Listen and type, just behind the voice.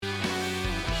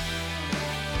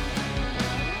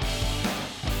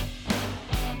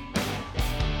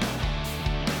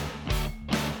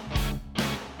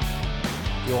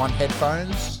You want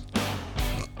headphones?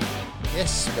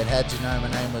 Yes, but how'd you know my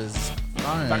name was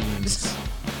Phones?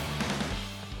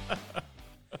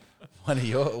 one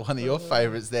of your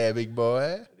favourites there, big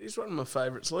boy. It is one of my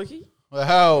favourites, Lukey.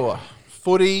 Well,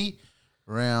 footy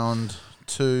round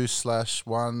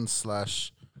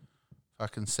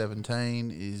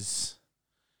 2/1/17 is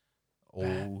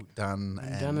all done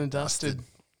and dusted.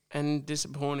 And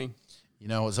disappointing. You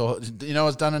know what's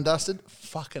done and dusted?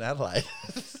 Fucking Adelaide.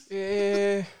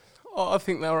 Yeah. Oh, I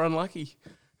think they were unlucky.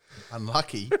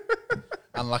 Unlucky.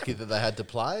 Unlucky that they had to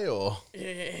play, or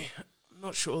Yeah. I'm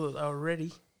not sure that they were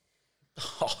ready.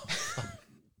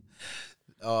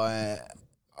 Mate,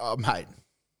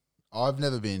 I've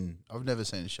never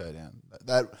seen a showdown.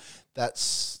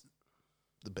 That's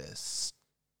the best.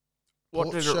 What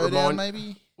Port did it showdown, remind?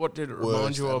 maybe? What did it Worst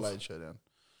remind you of? Adelaide showdown.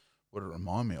 What did it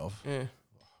remind me of? Yeah.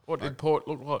 What did Port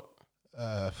look like?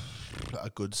 A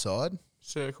good side.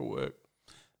 Circle work.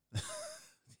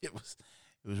 It was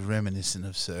reminiscent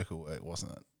of circle work,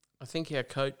 wasn't it? I think our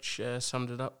coach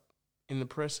summed it up in the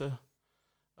presser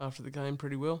after the game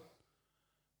pretty well.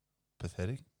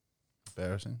 Pathetic.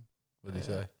 Embarrassing. What did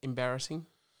he say? Embarrassing.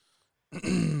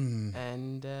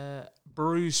 And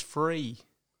bruise free.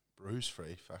 Bruise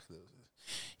free. Fuck.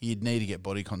 You'd need to get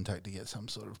body contact to get some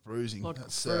sort of bruising. Like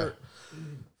That's,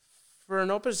 for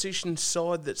an opposition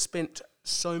side that spent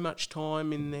so much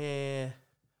time in their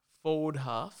forward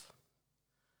half,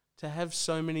 to have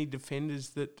so many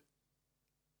defenders that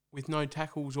with no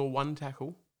tackles or one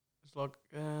tackle, it's like...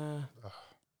 There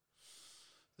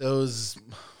was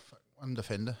one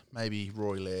defender, maybe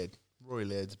Roy Laird. Roy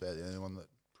Laird's about the only one that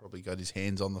probably got his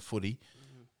hands on the footy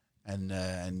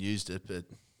and used it, but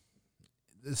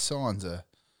the signs are...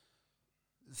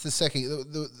 It's the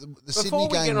second... The Sydney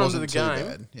game wasn't too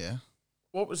bad. Yeah.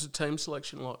 What was the team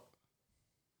selection like?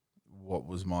 What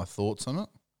was my thoughts on it?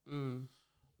 Mm.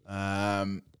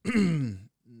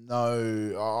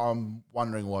 No, I'm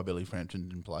wondering why Billy Frampton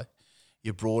didn't play.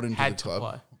 You brought into Had the to club,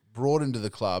 play. brought into the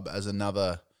club as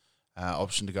another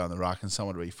option to go in the ruck and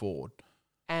someone to be forward.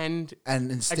 And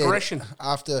instead, aggression.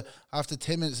 After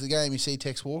 10 minutes of the game, you see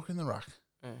Tex Walker in the ruck.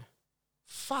 Yeah.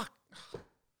 Fuck.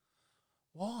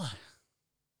 Why?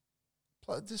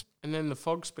 Just And then the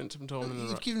Fog spent some time in the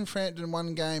you've ruck. given Frampton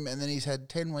one game and then he's had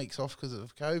 10 weeks off because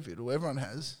of COVID, or everyone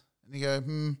has. And you go,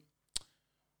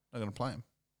 not going to play him.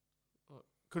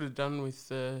 Could have done with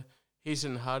his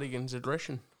and Hardigan's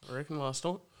aggression, I reckon, last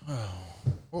night.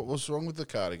 What was wrong with the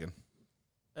cardigan?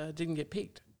 Didn't get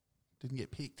picked. Didn't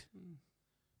get picked.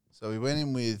 So we went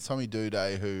in with Tommy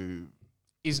Duday, who...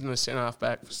 Isn't a centre-half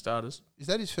back for starters. Is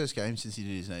that his first game since he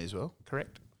did his knee as well?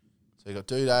 Correct. So you got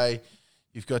Duday.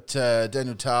 You've got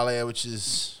Daniel Talia, which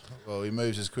is... Well, he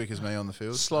moves as quick as me on the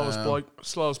field. Slowest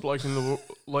bloke in the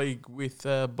league with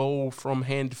ball from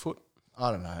hand to foot.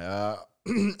 I don't know.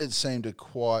 It seemed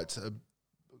quite a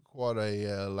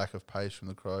lack of pace from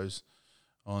the Crows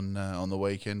on the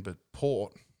weekend. But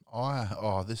Port,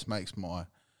 this makes me want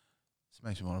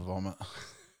to vomit.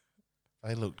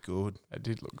 They looked good. They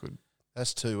did look good.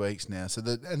 That's 2 weeks now. So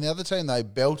the other team they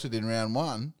belted in round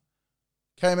one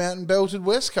came out and belted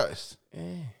West Coast.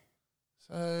 Yeah.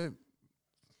 So,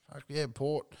 fuck yeah,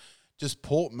 Port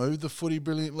moved the footy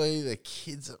brilliantly. Their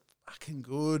kids are fucking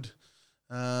good.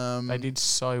 They did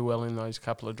so well in those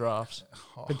couple of drafts,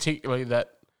 particularly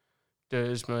that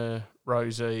Dersma,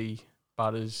 Rosie,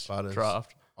 Butters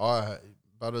draft.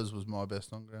 Butters was my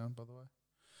best on ground, by the way.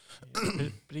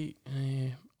 But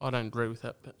I don't agree with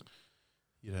that. But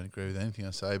you don't agree with anything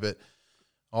I say, but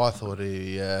I thought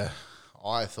he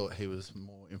was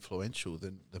more influential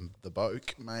than the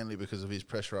Boak, mainly because of his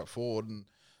pressure up forward, and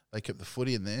they kept the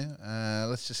footy in there.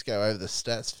 Let's just go over the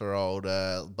stats for old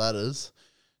Butters.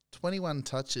 21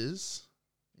 touches.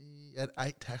 He had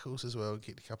 8 tackles as well and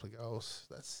kicked a couple of goals.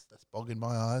 That's bogging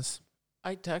my eyes.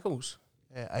 8 tackles.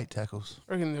 Yeah, 8 tackles.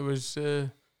 I reckon there was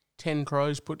 10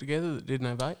 Crows put together that didn't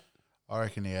have 8. I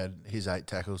reckon his 8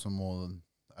 tackles were more than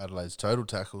Adelaide's total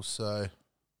tackles. So,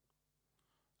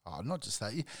 not just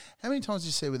that. How many times did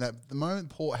you see when the moment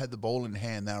Port had the ball in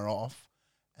hand, they were off,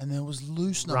 and there was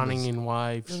loose numbers. Running in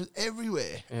waves. It was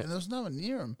everywhere, and there was no one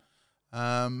near them.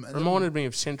 Reminded me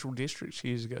of Central Districts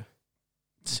years ago.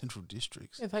 Central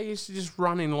Districts? Yeah, they used to just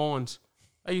run in lines.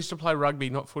 They used to play rugby,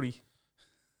 not footy.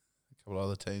 A couple of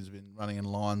other teams have been running in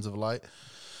lines of late.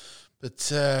 But,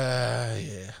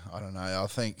 I don't know. I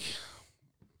think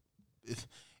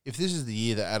if this is the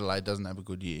year that Adelaide doesn't have a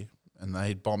good year and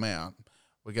they bomb out,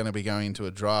 we're going to be going into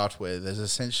a draft where there's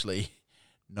essentially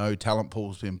no talent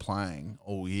pool's been playing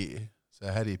all year. So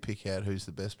how do you pick out who's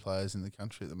the best players in the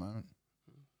country at the moment?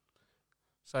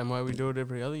 Same way we do it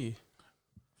every other year.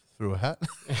 through a hat.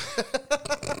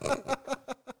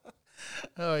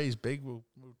 Oh, he's big. We'll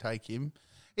take him.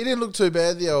 He didn't look too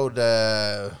bad, the old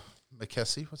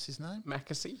McCasey. What's his name?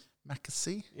 Mackesy.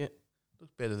 Yeah.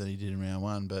 Looked better than he did in round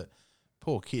one, but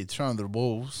poor kid throwing to the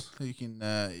wolves. He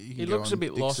He looks a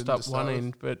bit lost up one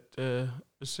end, but as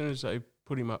soon as they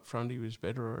put him up front, he was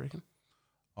better, I reckon.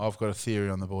 I've got a theory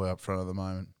on the boy up front at the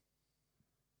moment.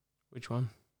 Which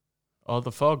one? Oh,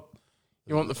 the Fog.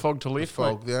 You want the Fog to lift, the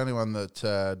Fog, mate? the only one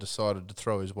that decided to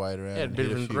throw his weight around. Yeah, and a bit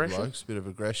hit of a few aggression. blokes, bit of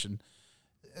aggression.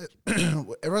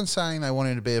 Everyone's saying they want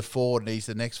him to be a forward and he's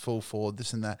the next full forward,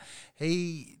 this and that.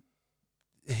 He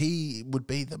would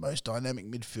be the most dynamic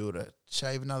midfielder.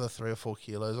 Shave another 3 or 4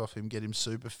 kilos off him, get him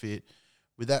super fit.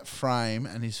 With that frame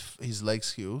and his leg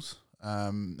skills,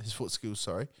 his foot skills,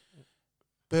 sorry,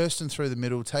 bursting through the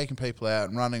middle, taking people out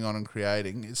and running on and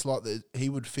creating. It's like he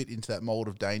would fit into that mould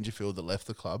of Dangerfield that left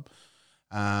the club.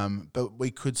 But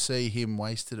we could see him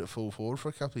wasted at full forward for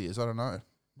a couple of years. I don't know.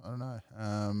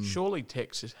 Surely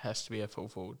Texas has to be a full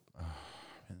forward.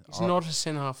 He's not a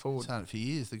centre-half forward. I've done it for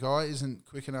years. The guy isn't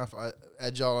quick enough,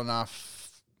 agile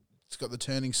enough. He's got the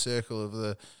turning circle of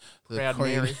the Proud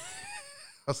Queen. Mary.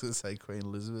 I was going to say Queen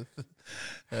Elizabeth.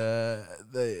 I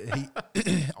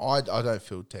don't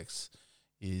feel Tex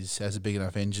has a big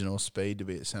enough engine or speed to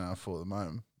be at centre forward at the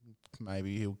moment.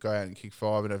 Maybe he'll go out and kick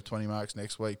 5 and have 20 marks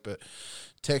next week. But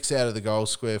Tex out of the goal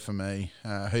square for me.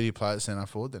 Who do you play at centre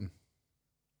forward then?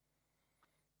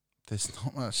 There's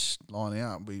not much lining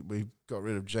up. We got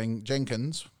rid of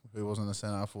Jenkins, who wasn't a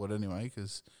centre forward anyway,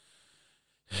 because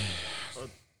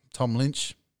Tom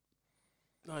Lynch.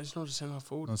 No, he's not a centre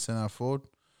forward. Not a centre forward.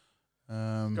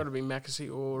 Got to be Mackesy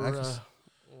or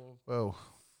well,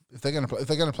 if they're going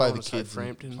to play the kids,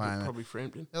 Frampton, probably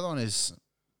Frampton. The other one is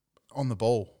on the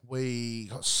ball. We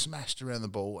got smashed around the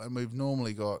ball, and we've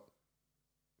normally got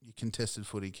your contested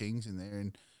footy kings in there,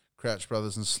 and Crouch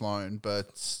Brothers and Sloan, but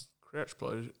Crouch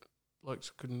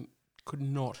blokes could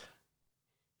not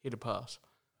hit a pass.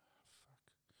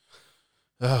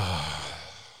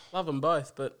 Love them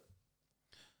both, but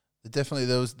definitely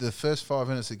there was the first 5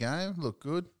 minutes of the game looked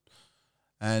good,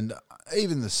 and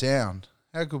even the sound.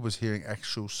 How good was hearing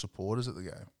actual supporters at the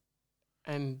game?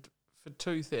 And for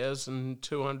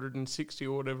 2,260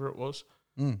 or whatever it was,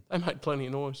 they made plenty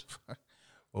of noise.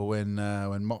 Well, when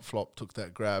Mop Flop took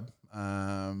that grab,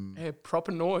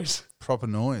 proper noise. Proper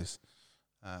noise.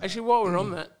 Actually, while we're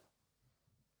on that,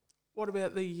 what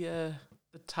about the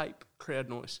tape crowd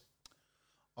noise?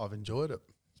 I've enjoyed it.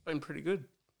 It's been pretty good.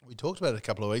 We talked about it a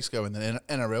couple of weeks ago when the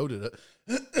NRL did it.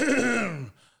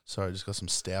 Sorry, I just got some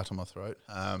stout on my throat.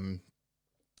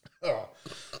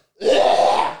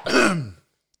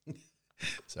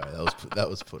 Sorry, that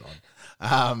was put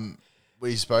on.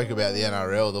 We spoke about the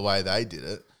NRL, the way they did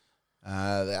it. The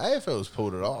AFL's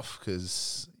pulled it off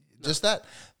because just that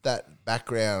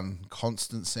background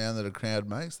constant sound that a crowd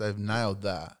makes, they've nailed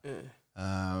that. Yeah.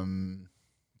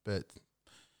 But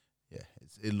yeah,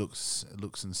 it looks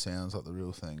and sounds like the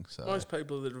real thing. So most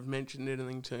people that have mentioned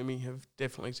anything to me have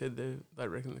definitely said they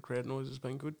reckon the crowd noise has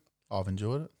been good. I've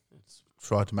enjoyed it.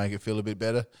 Tried to make it feel a bit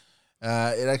better.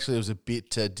 It actually was a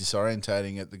bit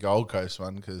disorientating at the Gold Coast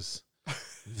one because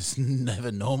there's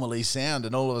never normally sound,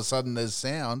 and all of a sudden there's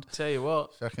sound. Tell you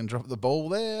what, If I can drop the ball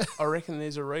there. I reckon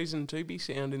there's a reason to be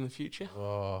sound in the future.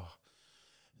 Oh,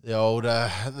 the old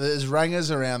there's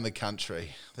rangers around the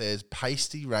country. There's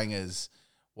pasty rangers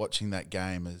watching that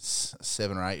game as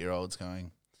 7 or 8 year olds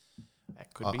going.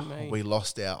 That could be me. We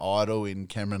lost our idol in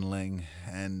Cameron Ling,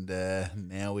 and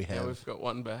now we've got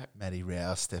one back. Matty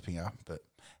Rouse stepping up, but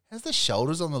how's the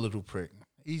shoulders on the little prick?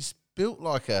 He's built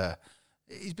like a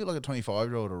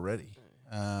 25-year-old already.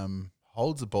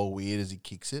 Holds the ball weird as he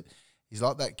kicks it. He's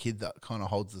like that kid that kind of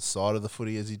holds the side of the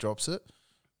footy as he drops it,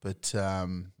 but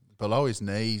below his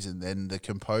knees, and then the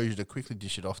composure to quickly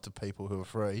dish it off to people who are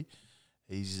free.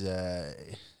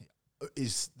 The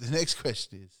next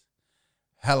question is,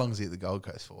 how long is he at the Gold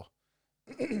Coast for?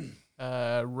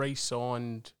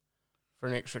 Re-signed for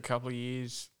an extra couple of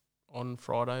years on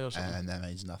Friday or something. And that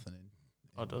means nothing in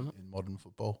modern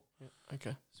football. Yeah,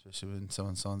 okay. Especially when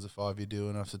someone signs a 5-year deal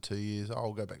and after 2 years,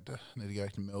 I'll go back to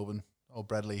Melbourne. Old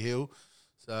Bradley Hill.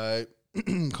 So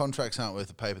contracts aren't worth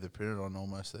the paper they're printed on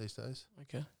almost these days.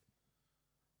 Okay.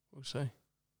 We'll see.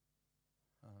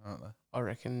 Aren't they? I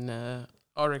reckon he'll...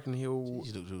 Jeez,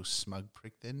 you looked a little smug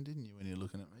prick then, didn't you, when you're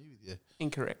looking at me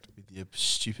Incorrect. with your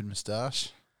stupid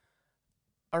moustache?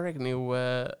 I reckon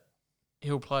he'll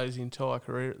play his entire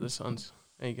career at the Suns.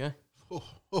 There you go.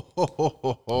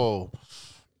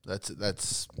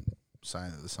 That's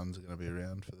saying that the Suns are going to be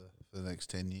around for the next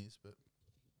 10 years, but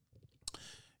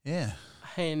yeah.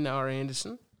 Noah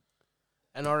Anderson.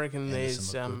 And I reckon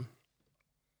Anderson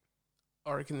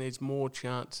there's more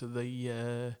chance of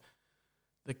the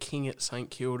king at St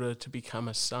Kilda to become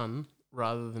a son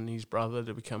rather than his brother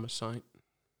to become a saint.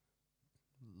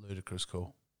 Ludicrous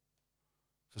call.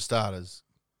 For starters,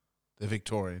 they're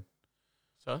Victorian.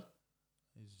 So?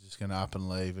 He's just going to up and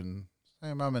leave and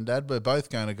say, Mum and Dad, we're both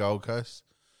going to Gold Coast.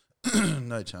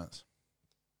 No chance.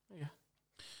 Yeah.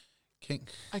 King.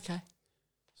 Okay.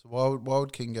 So why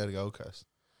would King go to Gold Coast?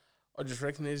 I just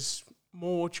reckon there's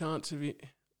more chance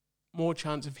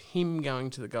of him going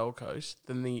to the Gold Coast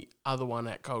than the other one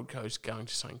at Gold Coast going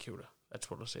to St Kilda. That's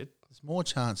what I said. There's more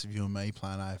chance of you and me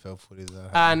playing AFL footy than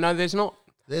that. No, there's not.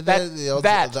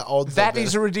 The odds that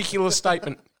is a ridiculous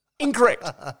statement. Incorrect.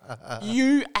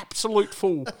 You absolute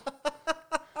fool.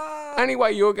 Only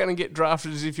way you're going to get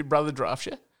drafted is if your brother drafts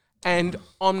you, and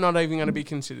I'm not even going to be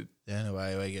considered. The only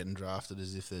way we're getting drafted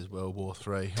is if there's World War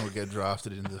III. We'll get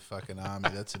drafted into the fucking army.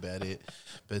 That's about it.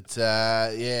 But,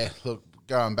 yeah, look,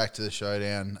 going back to the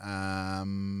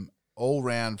showdown, all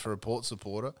round for a Port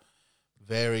supporter.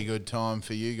 Very good time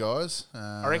for you guys.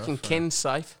 I reckon Ken's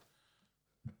safe.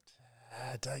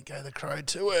 Don't go the Crow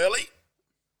too early.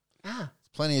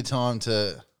 Plenty of time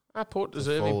to Port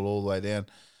deserve him. fall all the way down.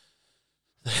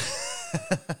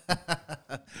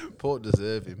 Port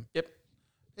deserve him. Yep.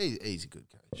 He's a good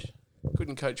coach.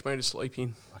 Couldn't coach me to sleep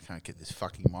in. I can't get this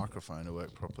fucking microphone to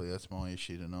work properly. That's my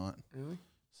issue tonight. Really?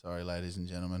 Sorry, ladies and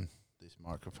gentlemen. This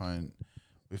microphone.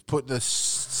 We've put this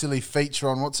silly feature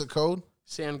on. What's it called?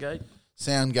 Soundgate,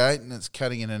 and it's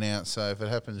cutting in and out. So if it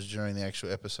happens during the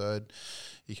actual episode,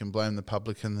 you can blame the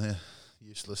public and the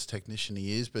useless technician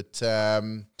he is. But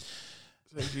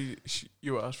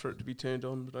you asked for it to be turned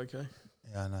on, but okay.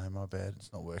 yeah, I know, my bad.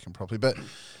 It's not working properly. But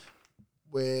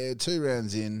we're 2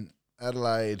 rounds in.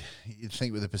 Adelaide, you'd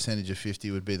think with a percentage of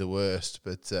 50 would be the worst,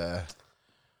 but the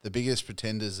biggest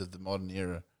pretenders of the modern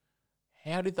era.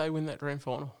 How did they win that grand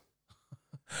final?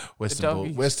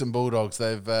 Western Bulldogs.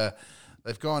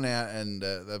 They've gone out and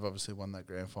they've obviously won that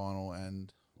grand final,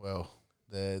 and well,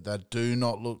 they do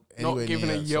not look anywhere not given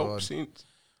near a outside. yelp since.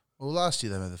 Well, last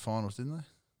year they made the finals, didn't they?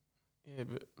 Yeah,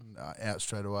 but Out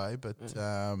straight away, but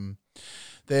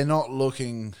they're not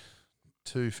looking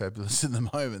too fabulous in the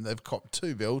moment. They've copped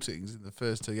 2 beltings in the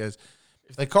first 2 games.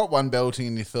 If they copped 1 belting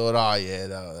and you thought, oh yeah,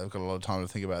 they've got a lot of time to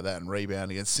think about that and rebound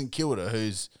against St Kilda,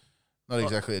 who's not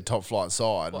exactly a top flight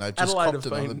side, and they've just copped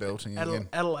another belting again.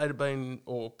 Adelaide have been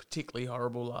particularly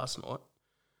horrible last night,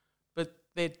 but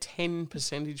they're 10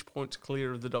 percentage points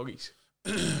clear of the Doggies.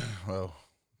 Well,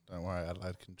 don't worry,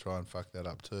 Adelaide can try and fuck that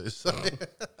up too. So.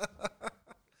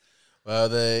 Well,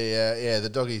 the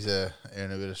Doggies are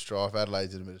in a bit of strife.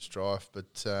 Adelaide's in a bit of strife,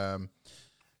 but a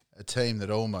team that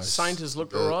almost... Saint has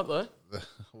looked all right, though.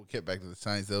 We'll get back to the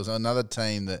Saints. There was another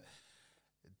team that...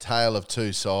 Tale of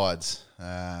 2 sides.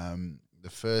 The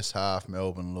first half,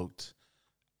 Melbourne looked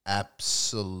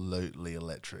absolutely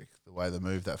electric. The way they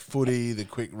moved that footy, the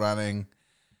quick running,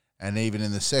 and even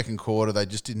in the second quarter, they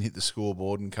just didn't hit the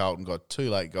scoreboard, and Carlton got 2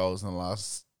 late goals in the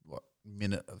last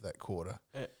minute of that quarter.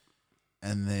 Yeah.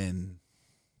 And then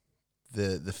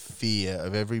the fear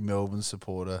of every Melbourne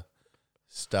supporter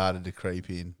started to creep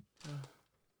in.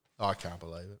 I can't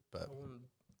believe it, but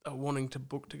wanting to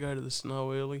book to go to the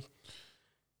Snow early.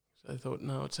 So they thought,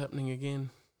 no, it's happening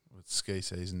again. it's ski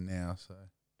season now, so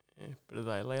Yeah, but are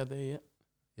they allowed there yet?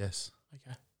 yes.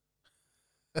 Okay.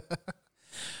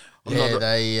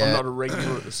 I'm not a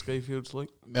regular at the ski fields league.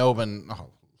 Melbourne. Oh,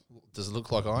 does it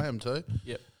look like I am too?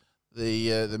 Yep.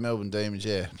 The Melbourne Demons,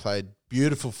 played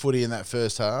beautiful footy in that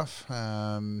first half.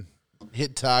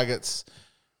 Hit targets,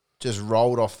 just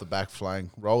rolled off the back flank,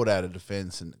 rolled out of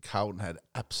defence, and Carlton had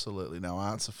absolutely no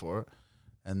answer for it.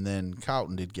 And then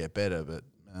Carlton did get better, but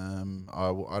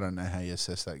I don't know how you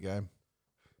assess that game.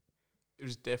 It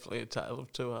was definitely a tale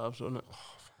of two halves, wasn't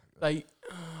it?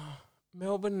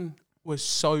 Melbourne was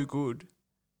so good,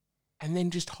 and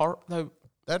then just horrible.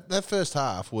 That first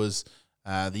half was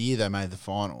the year they made the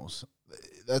finals.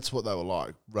 That's what they were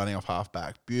like, running off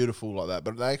half-back, beautiful like that.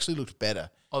 But they actually looked better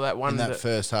in that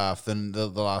first half than the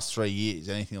last 3 years,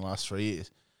 anything in the last 3 years.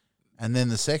 And then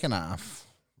the second half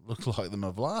looked like them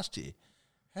of last year.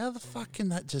 How the fuck can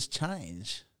that just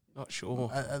change? Not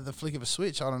sure. At the flick of a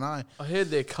switch, I don't know. I heard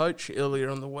their coach earlier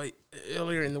in the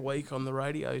week on the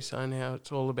radio saying how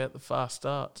it's all about the fast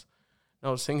starts. And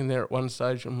I was thinking there at one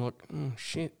stage, I'm like,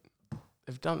 shit,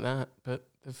 they've done that, but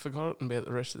they've forgotten about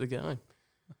the rest of the game.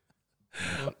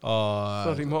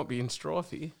 Thought he might be in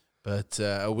strife here. But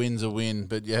a win's a win.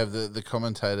 But you have the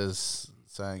commentators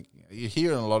saying, you're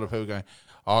hearing a lot of people going,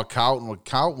 oh, Carlton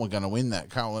were going to win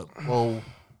that. Well,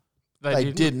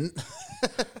 they didn't.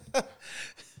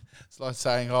 It's like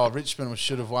saying, "Oh, Richmond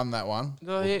should have won that one."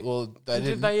 Well, they did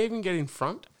didn't. they even get in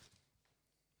front?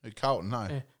 Carlton, no,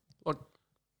 Yeah. Like,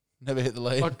 never hit the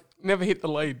lead. like never hit the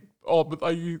lead. Oh, but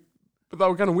they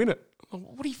were going to win it.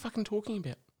 What are you fucking talking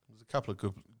about? There's a couple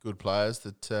of good players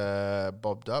that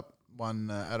bobbed up.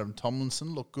 One, Adam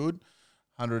Tomlinson, looked good.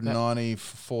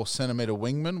 194 centimetre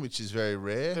wingman, which is very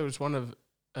rare. There was one of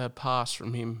a pass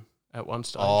from him at one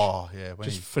stage. Oh, yeah. When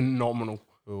just phenomenal.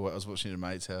 I was watching at a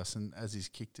mate's house, and as he's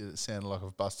kicked it, it sounded like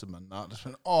I've busted my nut. Just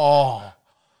went, oh,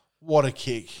 what a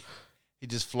kick. He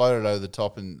just floated over the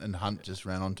top, and Hunt just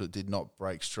ran onto it, did not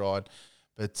break stride.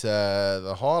 But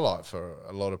the highlight for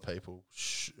a lot of people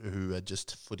who are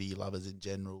just footy lovers in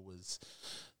general was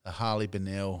Harley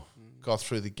Bennell. Got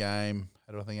through the game,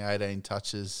 had, I think, 18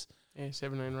 touches. Yeah,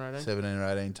 17 or 18. 17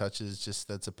 or 18 touches, just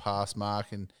that's a pass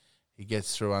mark, and he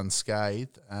gets through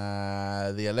unscathed.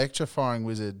 The electrifying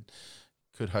wizard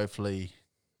could hopefully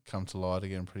come to light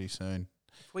again pretty soon.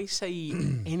 If we see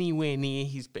anywhere near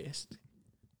his best,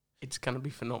 it's going to be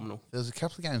phenomenal. There was a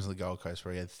couple of games on the Gold Coast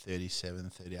where he had 37,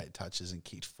 38 touches and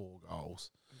kicked 4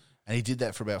 goals. And he did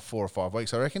that for about 4 or 5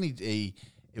 weeks. I reckon it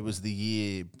was the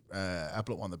year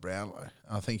Ablett won the Brownlow.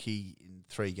 I think he, in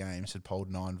 3 games, had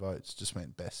polled 9 votes, just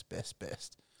went best.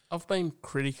 I've been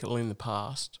critical in the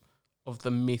past of the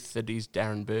myth that is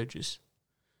Darren Burgess.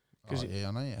 Yeah,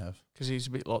 I know you have. Because he's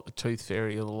a bit like the Tooth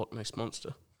Fairy or the Loch Ness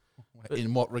Monster. But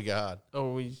in what regard?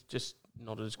 Oh, he's just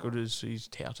not as good as he's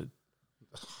touted.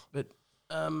 But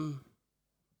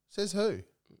says who?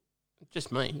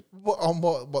 Just me.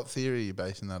 What theory are you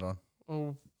basing that on?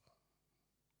 Well,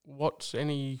 what's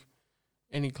any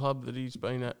club that he's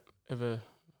been at ever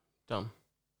done?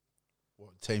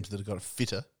 What teams that have got a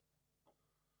fitter?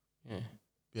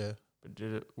 Yeah. But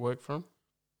did it work for him?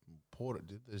 Port it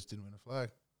did. They just didn't win a flag.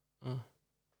 Oh.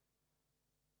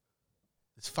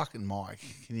 It's fucking Mike.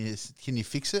 Can you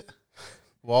fix it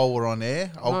while we're on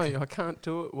air? No, I can't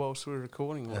do it whilst we're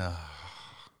recording.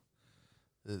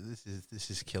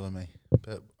 This is killing me,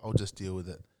 but I'll just deal with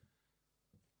it.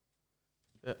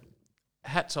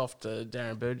 Hats off to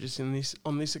Darren Burgess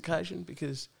on this occasion,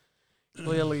 because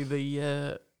clearly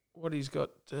the what he's got.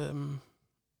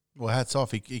 Well, hats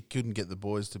off. He couldn't get the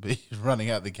boys to be running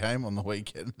out the game on the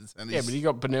weekend. But he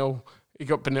got Bennell. He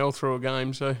got Bennell through a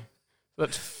game, so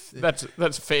that's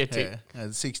a fair tick. Yeah,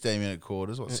 16-minute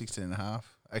quarters, 16 and a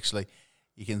half. Actually,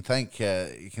 you can thank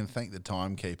the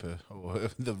timekeeper or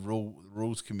the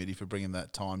rules committee for bringing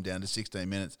that time down to 16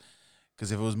 minutes.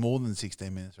 Because if it was more than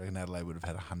 16 minutes, I reckon Adelaide would have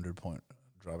had a 100-point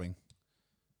drubbing.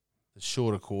 The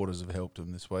shorter quarters have helped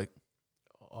them this week.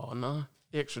 Oh no,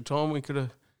 the extra time we could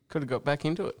have got back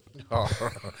into it. Oh,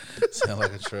 sound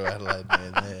like a true Adelaide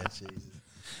man there, Jesus.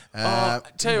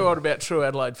 Tell you what about true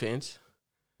Adelaide fans.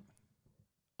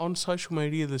 On social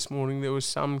media this morning, there was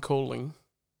some calling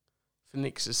for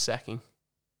Nix's sacking.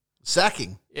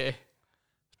 Sacking? Yeah.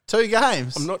 2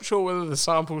 games? I'm not sure whether the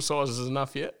sample size is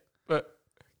enough yet, but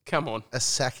come on. A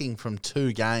sacking from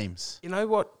 2 games. You know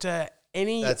what?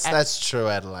 That's true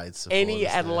Adelaide supporters. Any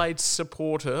Adelaide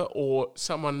supporter or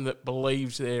someone that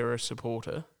believes they're a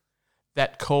supporter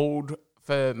that called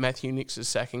for Matthew Nix's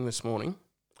sacking this morning,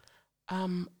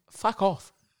 fuck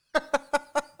off.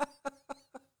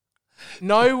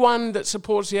 No one that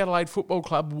supports the Adelaide Football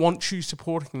Club wants you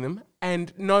supporting them,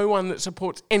 and no one that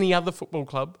supports any other football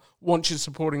club wants you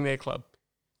supporting their club.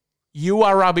 You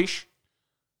are rubbish.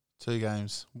 2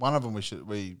 games. One of them we should have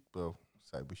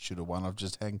won. I've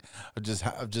just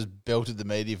belted the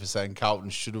media for saying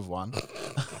Carlton should have won.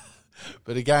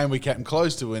 But a game we came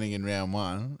close to winning in round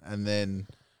 1, and then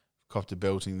copped a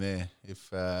belting there. If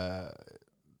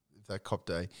they copped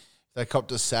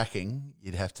a sacking,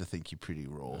 you'd have to think you're pretty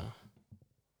raw.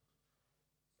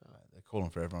 They're calling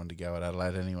for everyone to go at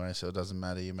Adelaide anyway, so it doesn't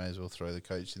matter. You may as well throw the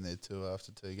coach in there too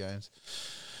after 2 games.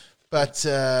 But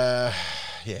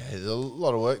there's a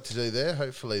lot of work to do there.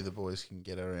 Hopefully the boys can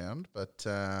get around. But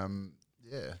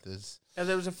there's. Now,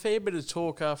 there was a fair bit of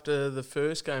talk after the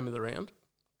first game of the round,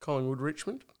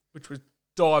 Collingwood-Richmond, which was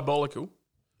diabolical,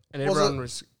 and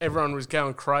everyone was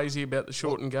going crazy about the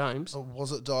shortened games.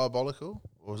 Was it diabolical,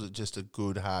 or was it just a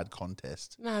good hard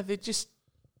contest? No, they're just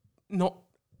not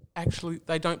actually.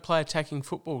 They don't play attacking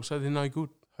football, so they're no good.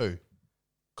 Who?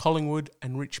 Collingwood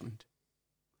and Richmond.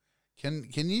 Can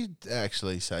you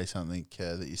actually say something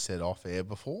that you said off air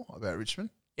before about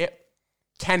Richmond? Yep.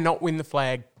 Cannot win the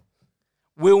flag.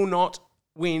 Will not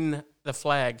win the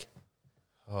flag.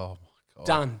 Oh my God.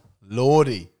 Done.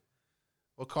 Lordy.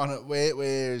 What kind of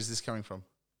where is this coming from?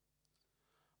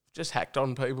 Just hacked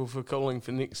on people for calling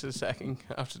for Nix's sacking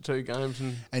after 2 games,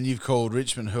 and you've called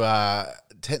Richmond, who are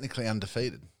technically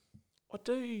undefeated. I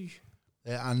do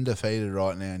They're undefeated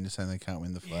right now, and you're saying they can't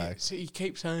win the flag. So you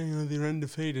keep saying they're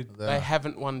undefeated. They They are.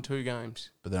 haven't won 2 games.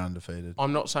 But they're undefeated.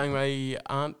 I'm not saying they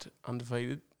aren't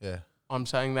undefeated. Yeah. I'm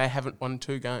saying they haven't won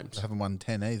 2 games. They haven't won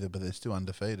 10 either, but they're still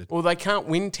undefeated. Well, they can't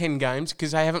win 10 games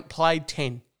because they haven't played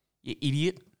 10. You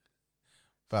idiot.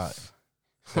 But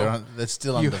they're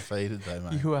still You- undefeated, though,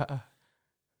 mate. You are.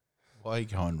 Why are you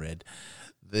going red?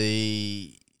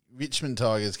 The Richmond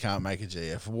Tigers can't make a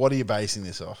GF. What are you basing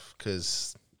this off?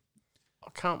 Because, I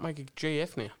can't make a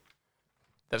GF now.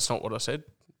 That's not what I said.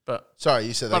 But, sorry,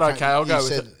 you said they But can't. okay, I'll you go with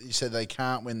said, it. You said they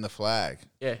can't win the flag.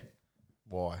 yeah,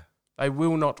 Why? they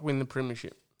will not win the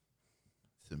premiership.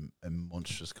 It's a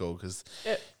monstrous call because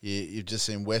Yeah. you've just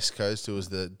seen West Coast, who was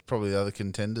probably the other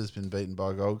contender, has been beaten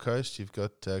by Gold Coast. You've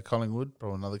got Collingwood,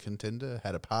 probably another contender,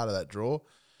 had a part of that draw.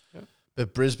 Yeah.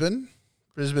 But Brisbane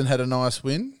had a nice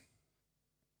win.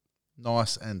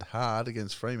 Nice and hard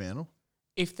against Fremantle.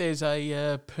 If there's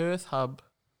a Perth hub,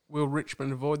 will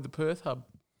Richmond avoid the Perth hub?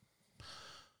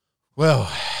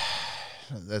 Well,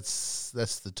 that's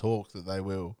the talk that they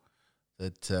will.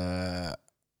 That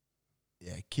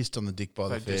kissed on the dick by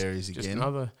the So just- fairies Just again.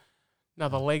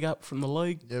 another leg up from the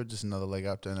league. Yeah, just another leg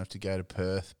up. Don't have to go to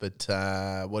Perth. But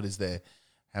what is there?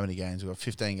 How many games? We've got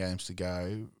 15 games to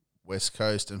go. West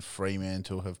Coast and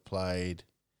Fremantle have played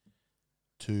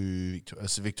 2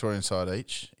 Victorian side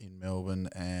each in Melbourne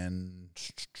and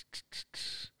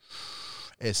Essendon.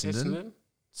 Essendon.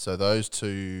 So those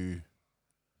 2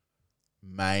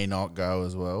 may not go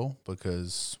as well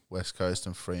because West Coast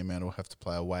and Fremantle have to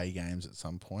play away games at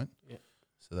some point. Yeah.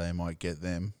 So they might get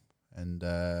them. And,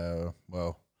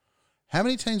 well, how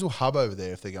many teams will hub over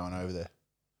there if they're going over there?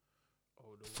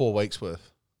 4 weeks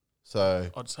worth. So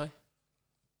I'd say.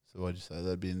 what'd you say?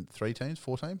 That'd be in 3 teams,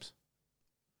 4 teams?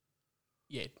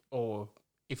 Yeah. Or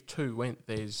if 2 went,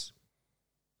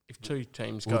 if 2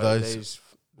 teams Will go, those-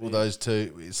 Will those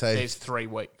 2 say there's 3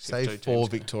 weeks. if say 2 4 teams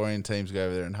go. Victorian teams go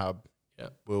over there and hub? Yeah.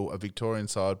 Will a Victorian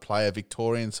side play a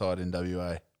Victorian side in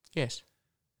WA? Yes.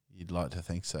 You'd like to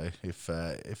think so. If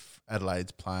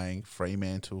Adelaide's playing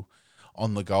Fremantle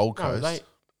on the Gold Coast,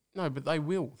 But they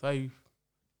will.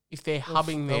 If they're they'll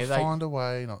hubbing there, they'll find a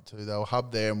way not to. They'll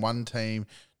hub there, and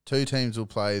 2 teams will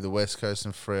play the West Coast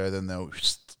and Freo. Then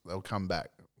they'll come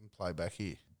back and play back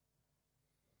here.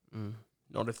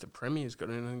 Not if the Premier's got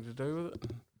anything to do with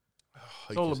it. Oh,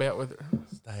 It's all about whether.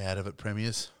 stay out of it,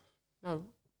 premiers. No,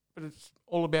 but it's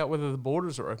all about whether the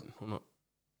borders are open or not.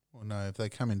 Well, no, if they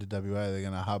come into WA, they're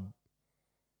going to hub.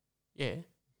 Yeah.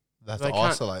 They have They to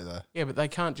can't- isolate though. Yeah, but they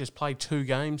can't just play 2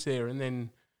 games there and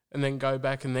then go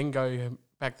back and then go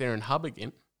back there and hub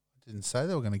again. Didn't say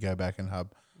they were going to go back and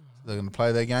hub. They're going to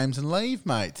play their games and leave,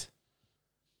 mate.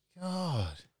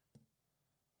 God,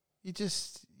 you're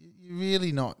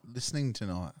really not listening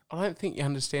tonight. I don't think you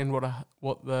understand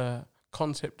what the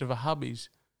concept of a hub is.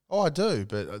 Oh, I do,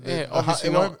 but obviously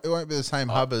it won't be the same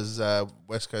hub as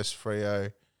West Coast,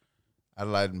 Freo,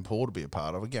 Adelaide, and Port to be a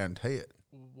part of. I guarantee it.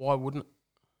 Why wouldn't it?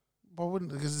 Why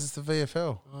wouldn't? Because it's the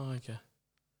VFL. Oh, okay.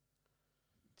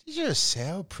 You're a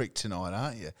sour prick tonight,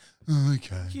 aren't you? Oh,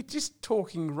 okay. You're just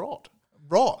talking rot.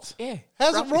 Rot. Yeah.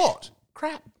 How's rubbish. it rot?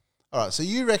 Crap. All right, so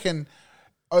you reckon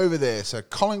over there, so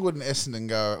Collingwood and Essendon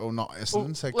go, or not Essendon,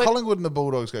 Well, so Collingwood and the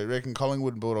Bulldogs go. You reckon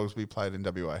Collingwood and Bulldogs will be played in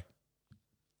WA?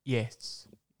 Yes.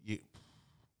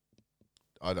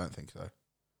 I don't think so.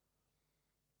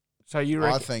 So you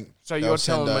reckon? I think So they'll you're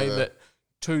send telling me over- that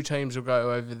 2 teams will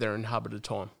go over there and hub at a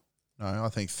time? No, I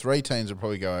think 3 teams will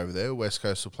probably go over there. West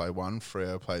Coast will play one,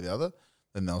 Freo will play the other.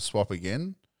 Then they'll swap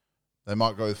again. They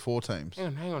might go with 4 teams.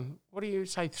 Hang on. What do you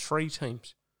say? 3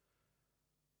 teams?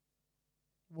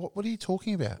 What are you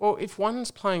talking about? Well, if one's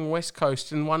playing West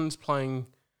Coast and one's playing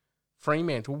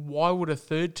Fremantle, why would a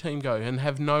 3rd team go and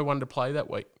have no one to play that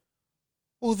week?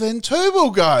 Well, then 2 will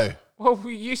go. Well,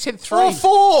 you said 3. Or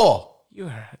 4.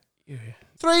 You're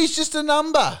 3's just a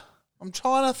number. I'm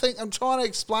trying to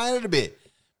explain it a bit.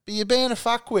 But you're being a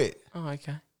fuckwit. Oh,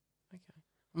 okay.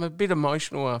 I'm a bit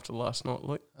emotional after last night,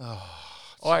 Luke. Oh,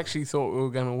 I actually thought we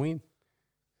were going to win.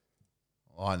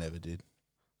 I never did.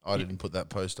 I didn't put that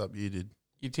post up. You did.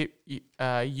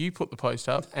 You put the post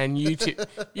up, and you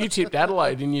tipped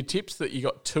Adelaide in your tips that you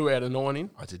got 2 out of 9 in.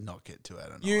 I did not get 2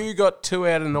 out of 9. You got 2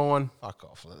 out of 9. Fuck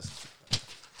off.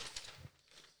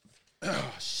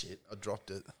 Oh, shit. I dropped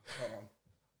it. Hold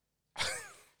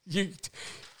on.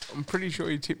 I'm pretty sure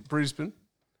you tipped Brisbane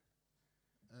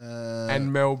And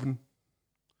and Melbourne.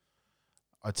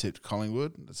 I tipped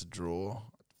Collingwood. That's a draw.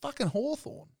 Fucking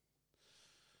Hawthorn.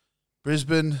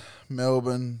 Brisbane,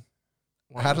 Melbourne,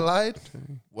 Adelaide, 2,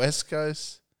 West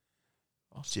Coast,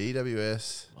 lost,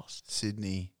 GWS, lost,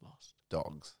 Sydney, lost,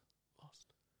 Dogs. lost.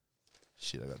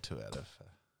 Shit, I got 2 out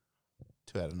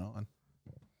of 9.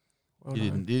 Well You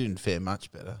done. didn't fare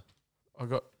much better. I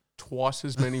got twice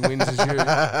as many wins as you.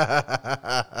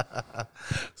 I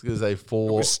was going to say It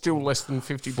 4. was still less than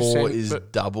 50%. 4 is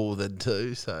but double than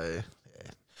 2, so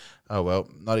yeah. Oh well,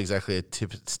 not exactly a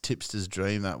tipster's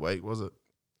dream that week, was it?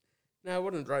 no, it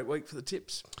wasn't a great week for the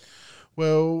tips.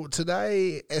 Well,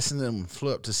 today Essendon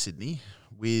flew up to Sydney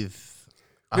with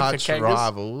the arch Kangas.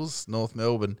 rivals North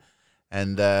Melbourne,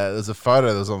 and there's a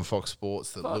photo that was on Fox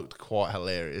Sports that Fuck. looked quite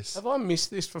hilarious. Have I missed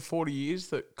this for 40 years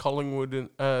that Collingwood and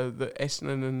the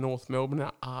Essendon and North Melbourne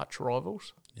are arch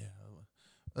rivals? Yeah,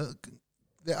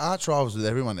 they're arch rivals with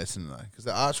everyone, Essendon though, because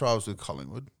they're arch rivals with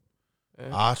Collingwood,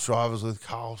 arch rivals with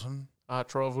Carlton,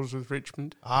 Arch rivals with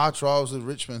Richmond. arch rivals with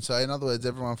Richmond. So in other words,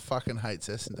 everyone fucking hates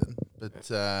Essendon. But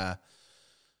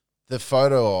the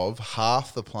photo of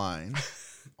half the plane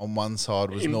on one side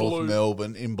was In North blue.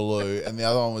 Melbourne in blue, and the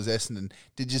other one was Essendon.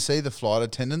 Did you see the flight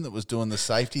attendant that was doing the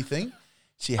safety thing?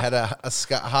 She had a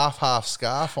half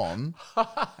scarf on,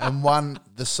 and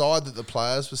the side that the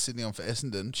players were sitting on for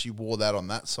Essendon, she wore that on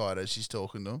that side as she's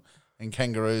talking to them, and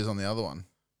kangaroos on the other one.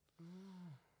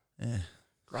 Yeah.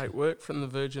 Great work from the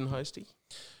Virgin Hostie.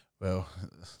 Well,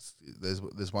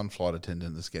 there's one flight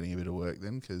attendant that's getting a bit of work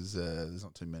then because there's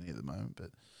not too many at the moment.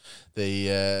 But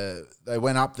they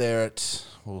went up there at,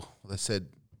 they said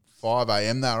 5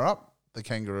 a.m. they were up, the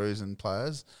Kangaroos and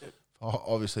players. Yep.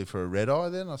 Obviously for a red eye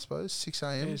then, I suppose, 6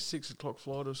 a.m. Yeah, 6 o'clock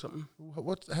flight or something.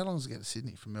 How long does it get to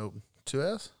Sydney from Melbourne? 2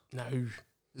 hours? No.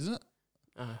 Isn't it?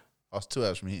 No. Oh, it's 2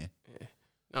 hours from here. Yeah.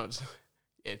 No, it's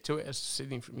 2 hours to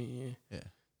Sydney from here. Yeah.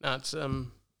 No, it's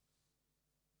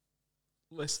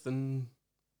less than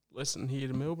here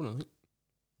to Melbourne, I think.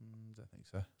 I think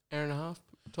so. Hour and a half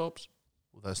tops.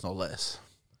 Well, that's not less.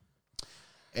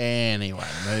 Anyway,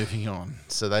 moving on.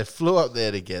 So they flew up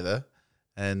there together,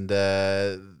 and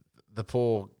the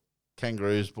poor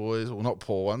Kangaroos boys, well, not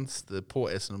poor ones, the poor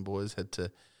Essendon boys had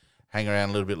to hang around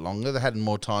a little bit longer. They had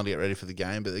more time to get ready for the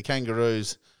game, but the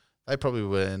Kangaroos, they probably,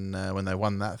 when they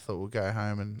won that, thought we'll go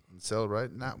home and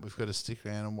celebrate. No, we've got to stick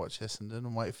around and watch Essendon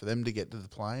and wait for them to get to the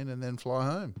plane and then fly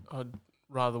home. I'd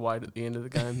rather wait at the end of the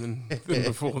game than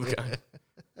before the game.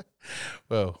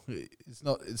 Well, it's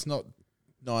not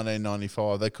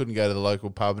 1995. They couldn't go to the local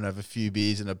pub and have a few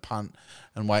beers and a punt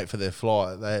and wait for their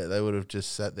flight. They would have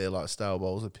just sat there like stale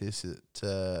bowls of piss.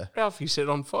 Ralphie said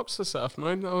on Fox this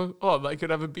afternoon, they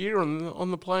could have a beer on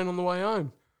the plane on the way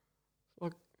home.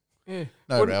 Like, yeah.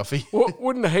 No, Ralphie.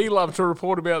 Wouldn't he love to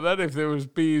report about that if there was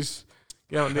beers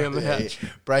going down the hatch? Yeah.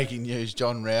 Breaking news,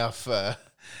 John Ralph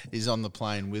is on the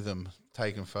plane with them,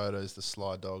 taking photos, the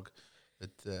Sly Dog.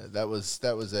 But, that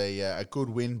was a good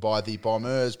win by the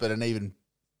Bombers, but an even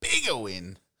bigger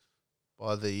win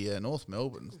by the North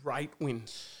Melbourne. Great win.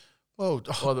 Well,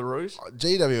 By the Roos.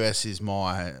 GWS is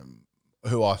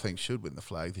who I think should win the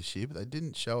flag this year, but they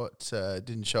didn't show it.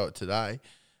 Today.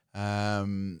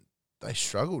 They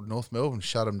struggled. North Melbourne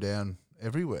shut them down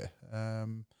everywhere. I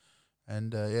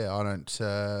don't.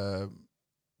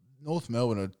 North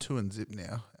Melbourne are 2-0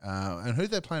 now. And who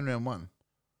they playing round one?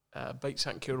 Beat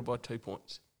St Kilda by 2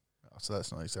 points. So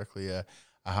that's not exactly a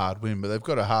hard win, but they've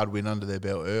got a hard win under their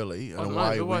belt early. I don't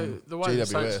know, the way the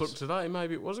Saints looked today,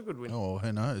 maybe it was a good win. Oh,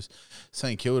 who knows?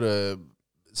 St Kilda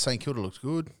looked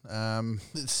good.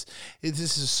 This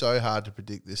is so hard to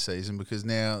predict this season because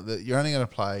now that you're only going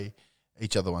to play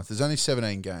each other once. There's only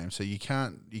 17 games, so you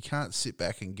can't sit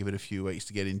back and give it a few weeks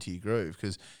to get into your groove.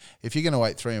 Because if you're going to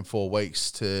wait 3 and 4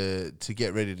 weeks to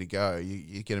get ready to go,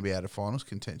 you're going to be out of finals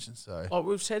contention. So,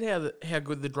 we've said how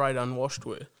good the Great Unwashed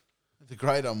were. The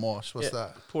Great Unwashed, what's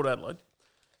that? Port Adelaide.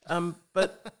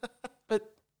 But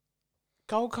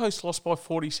Gold Coast lost by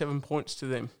 47 points to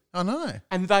them. I know,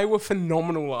 and they were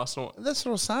phenomenal last night. That's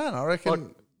what I was saying. I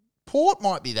reckon Port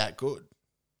might be that good.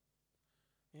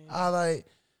 Yeah. Are they?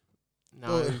 No.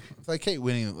 Well, if they keep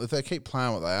winning, if they keep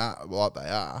playing what they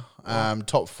are,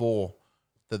 top 4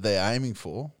 that they're aiming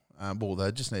for,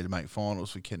 they just need to make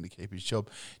finals for Ken to keep his job.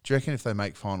 Do you reckon if they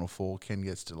make Final 4, Ken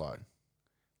gets to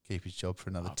keep his job for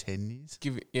another 10 years?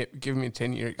 Give me a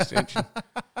 10-year extension.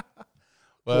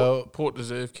 Well, Port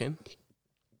deserve Ken.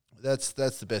 That's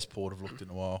the best Port have looked in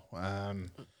a while.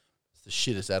 It's the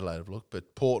shittest Adelaide have looked,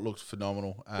 but Port looked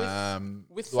phenomenal.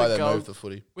 With the way they moved the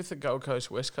footy. With the Gold Coast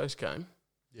West Coast game,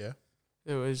 yeah,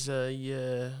 there was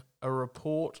a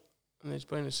report, and there's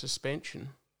been a suspension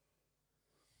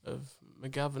of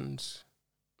McGovern's.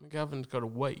 McGovern's got a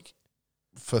week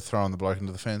for throwing the bloke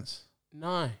into the fence.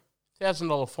 No,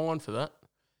 $1,000 fine for that,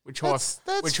 which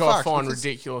I find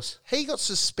ridiculous. He got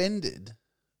suspended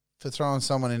for throwing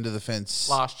someone into the fence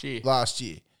last year. Was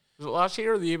it last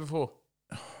year or the year before?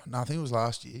 No, I think it was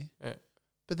last year. Yeah.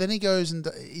 But then he goes and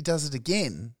he does it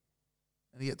again,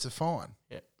 and he gets a fine.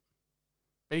 Yeah.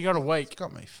 But he got a week. It's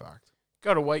got me fucked.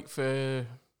 Got a week for.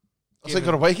 So he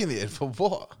got a week in the end for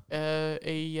what?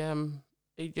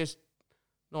 He just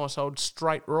nice old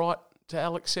straight right to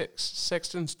Alex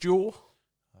Sexton's jaw.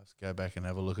 Let's go back and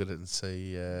have a look at it and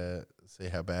see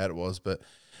how bad it was. But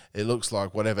it looks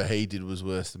like whatever he did was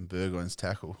worse than Burgoyne's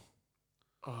tackle.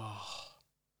 Oh,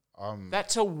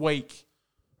 that's a week,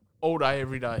 all day,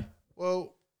 every day.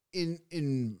 Well,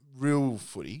 in real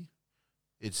footy,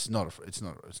 it's not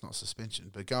suspension.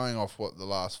 But going off what the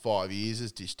last 5 years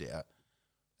has dished out,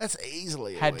 that's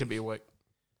easily had to be a week.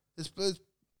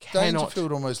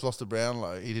 Dangerfield almost lost to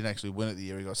Brownlow. He didn't actually win it the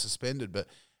year he got suspended, but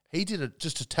he did it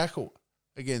just a tackle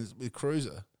against with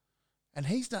Cruiser, and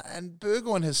he's done. And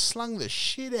Burgoyne has slung the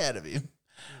shit out of him,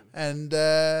 and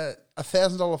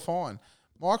 $1,000 fine.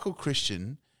 Michael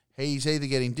Christian, he's either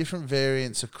getting different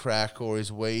variants of crack or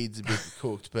his weed's a bit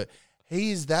cooked, but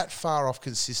he is that far off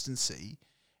consistency.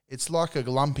 It's like a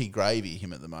lumpy gravy,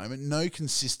 him at the moment. No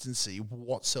consistency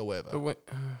whatsoever.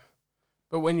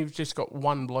 But when you've just got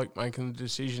one bloke making the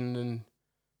decision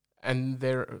and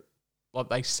they're, like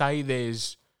they say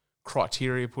there's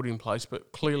criteria put in place,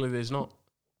 but clearly there's not.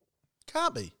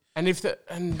 Can't be. And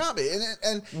can't be.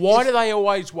 And why do they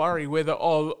always worry whether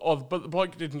but the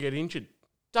bloke didn't get injured?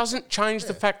 Doesn't change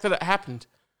the fact that it happened.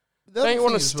 Don't you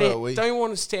want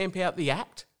to stamp out the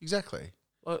act? Exactly.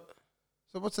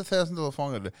 So what's the $1,000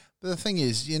 fine going to do? But the thing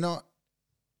is, I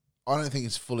don't think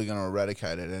it's fully going to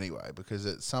eradicate it anyway, because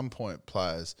at some point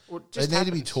players, they need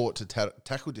to be taught to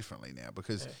tackle differently now,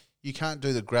 because you can't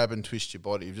do the grab and twist your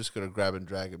body. You've just got to grab and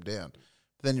drag them down.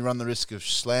 But then you run the risk of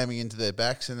slamming into their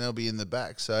backs and they'll be in the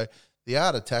back. So the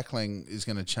art of tackling is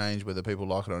going to change whether people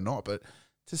like it or not. But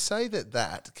to say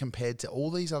that compared to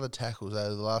all these other tackles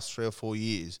over the last 3 or 4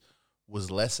 years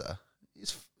was lesser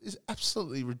is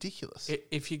absolutely ridiculous.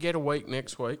 If you get a week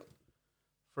next week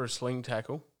for a sling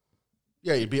tackle,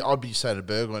 yeah, I'd be saying to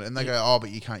Burgoyne, and they go, but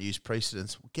you can't use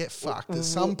precedence. Get fucked. At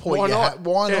some point,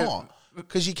 why not?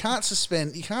 Because you can't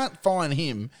fine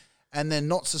him and then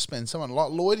not suspend someone. Like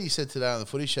Lloydie said today on the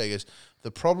Footy Show, he goes, the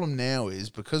problem now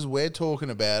is because we're talking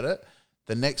about it,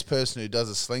 the next person who does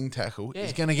a sling tackle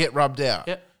is going to get rubbed out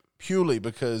purely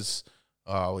because,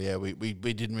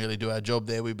 we didn't really do our job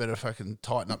there. We better fucking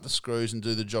tighten up the screws and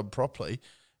do the job properly.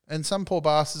 And some poor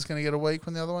bastard's going to get a week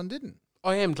when the other one didn't.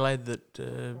 I am glad that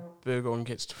Burgoyne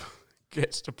gets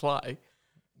to play.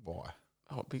 Why?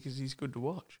 Oh, because he's good to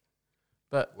watch.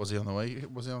 But was he on the week?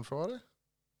 Was he on Friday?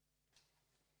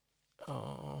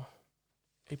 Oh,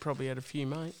 he probably had a few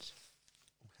mates.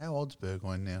 How old's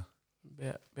Burgoyne now?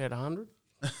 About 100.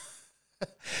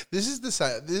 This is the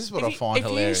same. This is what I find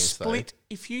hilarious.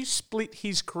 If you split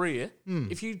his career,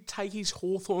 if you take his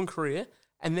Hawthorn career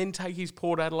and then take his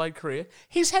Port Adelaide career,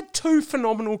 he's had 2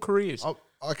 phenomenal careers.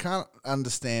 I can't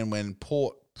understand when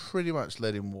Port pretty much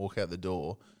let him walk out the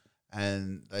door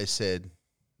and they said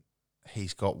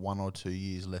he's got 1 or 2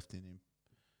 years left in him.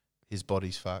 His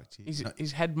body's fucked.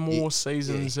 He's had more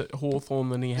seasons at Hawthorn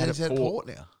than he had at Port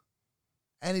now.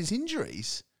 And his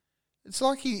injuries, it's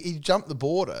like he jumped the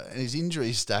border and his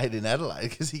injuries stayed in Adelaide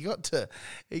because he got to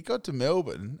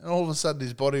Melbourne and all of a sudden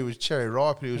his body was cherry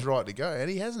ripe and he was right to go, and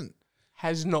he has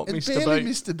not missed a beat. Barely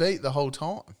missed a beat the whole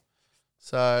time.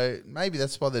 So maybe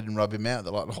that's why they didn't rub him out.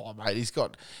 They're like, oh mate, he's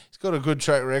got a good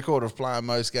track record of playing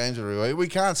most games every week. We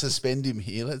can't suspend him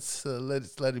here. Let's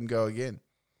let him go again.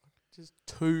 Just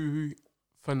 2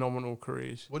 phenomenal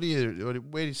careers. Where do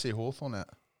you see Hawthorn at?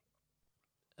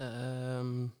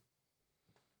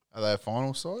 Are they a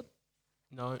final side?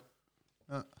 No.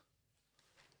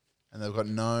 And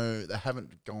they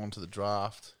haven't gone to the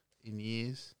draft in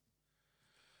years.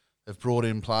 They've brought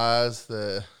in players.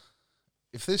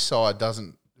 If this side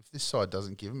doesn't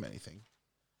give them anything,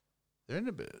 they're in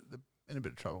a bit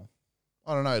of trouble.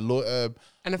 I don't know.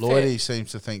 Lloydie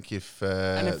seems to think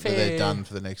that they're done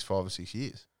for the next 5 or 6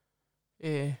 years.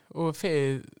 Yeah, or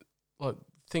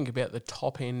think about the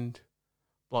top end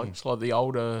blokes, like the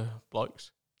older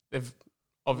blokes. They've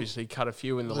obviously cut a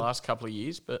few in the last couple of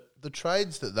years, but the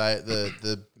trades that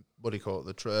the what do you call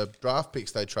it? The draft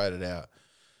picks they traded out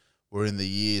were in the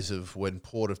years of when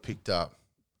Port have picked up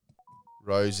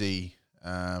Rosie.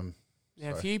 Now,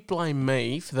 if you blame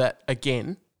me for that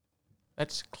again,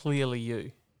 that's clearly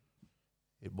you.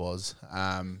 It was.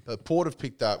 But Port have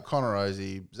picked up Connor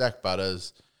Rosie, Zach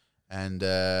Butters, and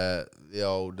the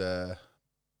old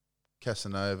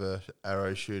Casanova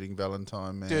arrow shooting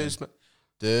Valentine man.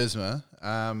 Dersma.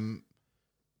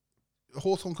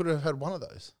 Hawthorn could have had one of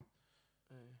those.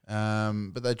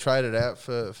 But they traded out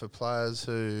for players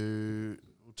who...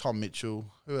 Tom Mitchell.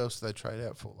 Who else did they trade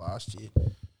out for last year?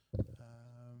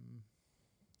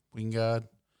 Wingard.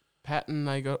 Patton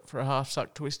they got for a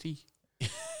half-suck twisty.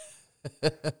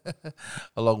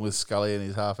 Along with Scully and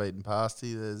his half-eaten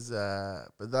pasty.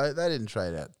 But they didn't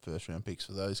trade out first-round picks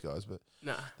for those guys. But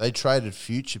Nah. they traded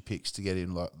future picks to get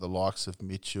in the likes of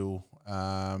Mitchell.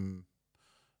 Who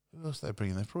else they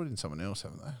bring in? They've brought in someone else,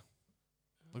 haven't they?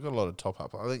 They've got a lot of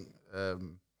top-up. I think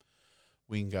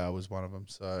Wingard was one of them.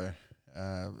 So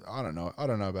I don't know. I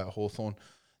don't know about Hawthorn.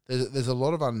 There's a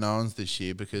lot of unknowns this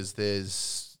year because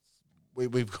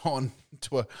we've gone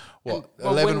to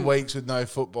 11 weeks with no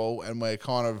football, and we're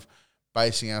kind of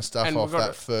basing our stuff off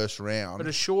that first round. But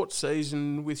a short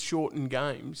season with shortened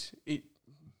games,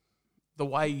 the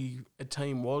way a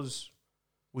team was.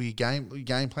 Well, your game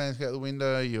plans go out the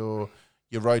window. Your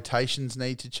rotations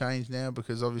need to change now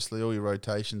because obviously all your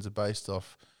rotations are based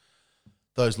off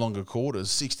those longer quarters.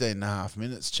 16 and a half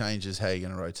minutes changes how you're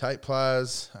going to rotate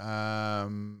players.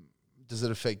 Does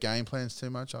it affect game plans too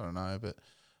much? I don't know, but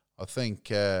I think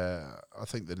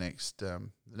the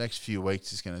next few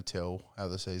weeks is going to tell how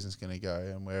the season's going to go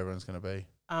and where everyone's going to be.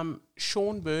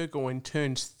 Sean Burgoyne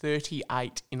turns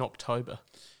 38 in October.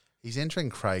 He's entering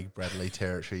Craig Bradley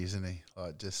territory, isn't he?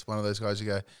 Like just one of those guys who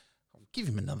go, give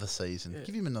him another season. Yeah.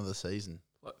 Give him another season.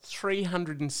 Like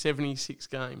 376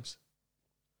 games.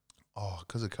 Oh,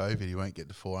 because of COVID, he won't get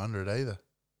to 400 either.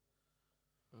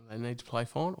 They need to play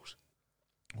finals.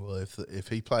 Well, if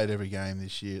he played every game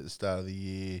this year at the start of the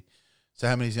year, so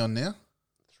how many is he on now?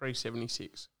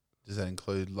 376. Does that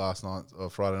include last night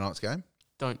or Friday night's game?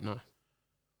 Don't know.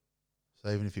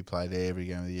 So even if he played every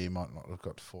game of the year, he might not have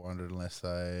got to 400 unless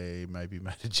they maybe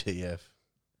made a GF.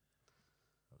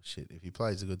 Oh shit! If he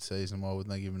plays a good season, why wouldn't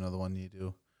they give him another 1 year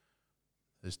deal?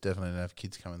 There's definitely enough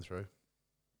kids coming through.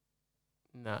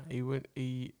 No, he would.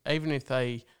 Even if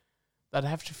they'd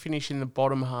have to finish in the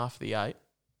bottom half of the 8.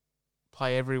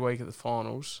 Play every week at the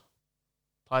finals,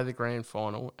 play the grand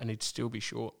final, and he'd still be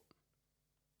short.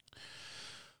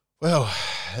 Well,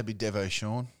 that'd be Devo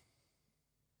Sean.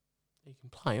 He can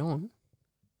play on.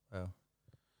 Well,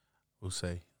 we'll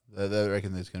see. They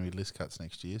reckon there's going to be list cuts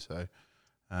next year, so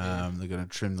they're going to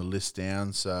trim the list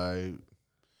down. So,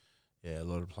 yeah, a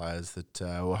lot of players that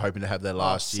were hoping to have their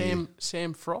last year.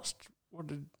 Sam Frost, was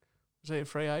he a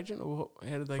free agent, or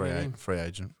how did they get him? Free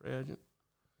agent. Free agent.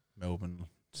 Melbourne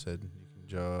said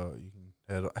you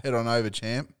can head on over,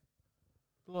 champ.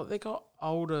 Like they got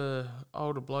older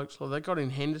blokes. Like they got in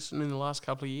Henderson in the last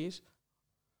couple of years.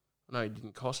 I know he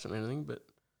didn't cost them anything, but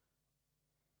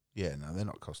yeah, no, they're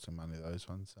not costing money, those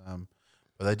ones.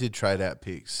 But they did trade out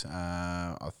picks.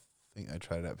 I think they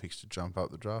traded out picks to jump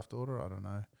up the draft order. I don't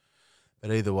know,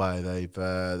 but either way, they've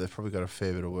probably got a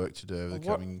fair bit of work to do over the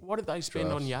coming. What did they spend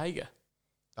drafts. on Jaeger?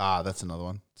 That's another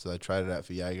one. So they traded out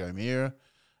for Jaeger O'Meara.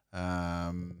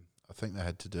 I think they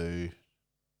had to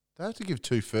give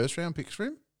 2 first-round picks for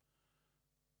him.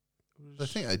 I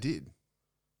think they did.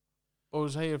 Or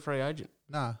was he a free agent?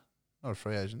 Nah, not a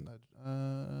free agent.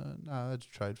 No, they had to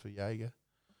trade for Jaeger.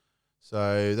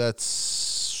 So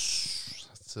that's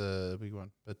a big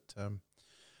one. But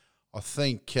I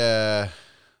think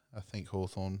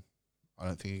Hawthorn, I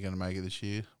don't think are going to make it this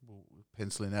year. We'll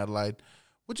pencil in Adelaide.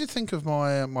 What do you think of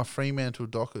my Fremantle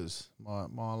Dockers,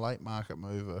 my late market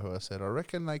mover, who I said I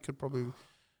reckon they could probably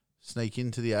sneak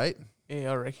into the 8?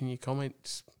 Yeah, I reckon your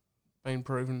comment's been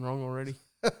proven wrong already.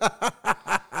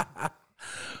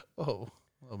 Oh,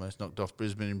 almost knocked off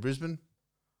Brisbane in Brisbane.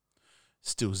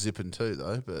 Still zipping too,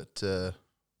 though, but... yeah.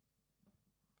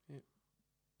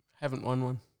 Haven't won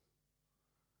one.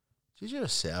 Did you have a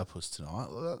sourpuss tonight?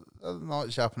 The other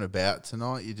night you're up and about.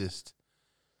 Tonight you just...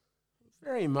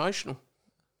 Very emotional.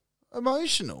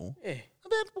 Emotional? Yeah.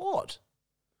 About what?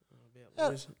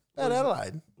 About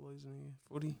Adelaide? Losing a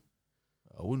footy.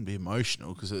 I wouldn't be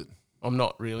emotional because I'm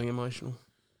not really emotional.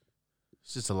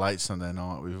 It's just a late Sunday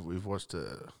night. We've watched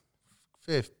a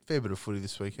fair bit of footy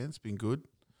this weekend. It's been good.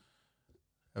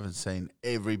 Haven't seen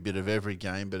every bit of every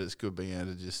game, but it's good being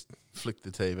able to just flick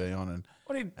the TV on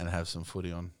and have some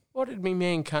footy on. What did me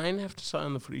man Kane have to say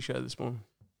on the footy show this morning?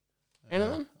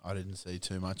 Anything? I didn't see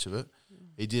too much of it.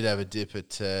 He did have a dip at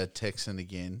Texan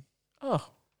again. Oh.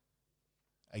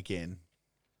 Again.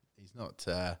 He's not...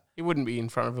 he wouldn't be in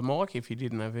front of a mic if he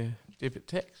didn't have a dip at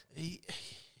Tex.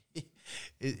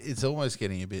 It's almost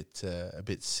getting a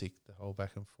bit sick, the whole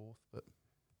back and forth. But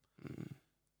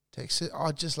Tex,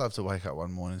 I'd just love to wake up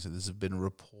one morning and say there's been a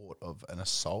report of an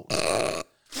assault.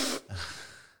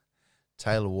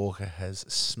 Taylor Walker has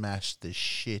smashed the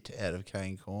shit out of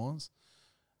Kane Corns.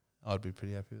 I'd be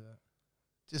pretty happy with that.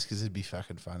 Just because it'd be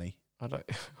fucking funny. I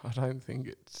don't think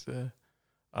it's.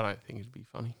 I don't think it'd be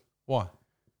funny. Why?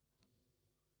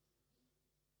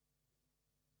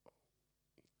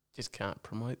 Just can't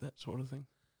promote that sort of thing.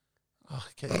 Oh,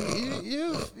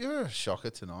 you're a shocker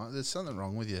tonight. There's something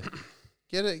wrong with you.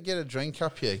 Get a drink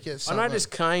up here. Get something. I noticed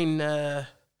Kane,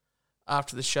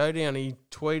 after the showdown, he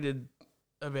tweeted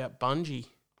about Bungie,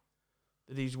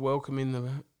 that Bungie's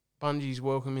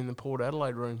welcome in the Port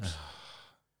Adelaide rooms.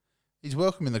 He's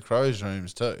welcome in the Crows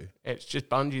rooms too. It's just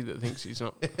Bungie that thinks he's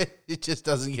not. He just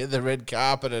doesn't get the red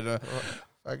carpet and a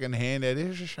fucking hand out.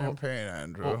 Here's your champagne,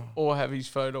 Andrew. Or have his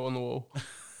photo on the wall.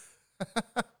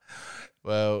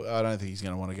 Well, I don't think he's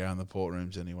going to want to go in the Port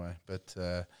rooms anyway. But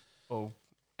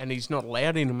and he's not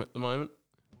allowed in them at the moment.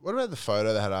 What about the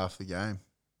photo they had after the game?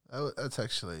 That's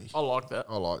actually, I like that.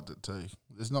 I liked it too.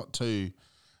 There's not too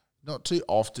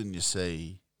often you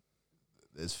see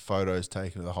there's photos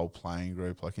taken of the whole playing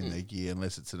group like in their gear,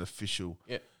 unless it's an official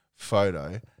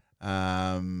photo. But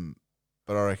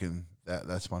I reckon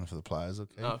that's one for the players.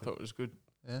 Okay, I thought it was good.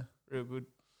 Yeah, real good.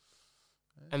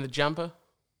 Yeah. And the jumper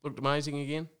looked amazing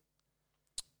again.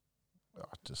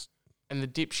 And the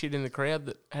dipshit in the crowd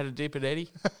that had a dip at Eddie.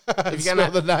 If you're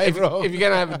going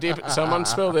to have a dip at someone,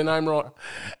 spell their name right.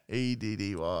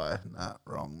 EDDY. Nah,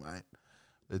 wrong, mate.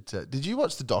 But did you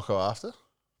watch the doco after?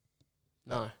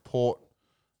 No. Port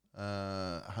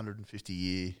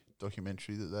 150-year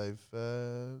documentary that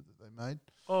they made.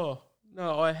 Oh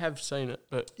no, I have seen it,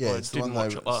 but yeah, I didn't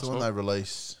watch it last night. It's the one they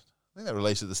released. I think they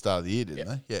released at the start of the year, didn't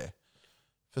they? Yeah.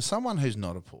 For someone who's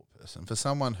not a Port person, for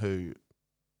someone who,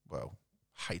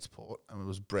 hates Port and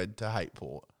was bred to hate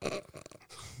Port,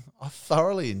 I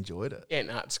thoroughly enjoyed it. Yeah,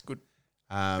 no, it's good.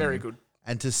 Very good.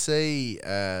 And to see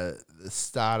the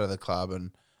start of the club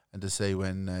and to see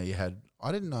when you had,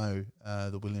 I didn't know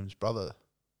the Williams brother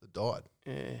that died.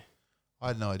 Yeah. I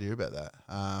had no idea about that.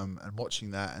 And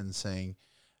watching that and seeing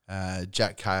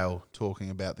Jack Cale talking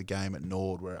about the game at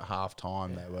Nord, where at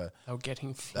halftime they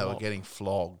were getting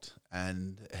flogged,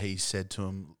 and he said to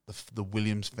him, the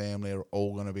Williams family are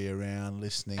all going to be around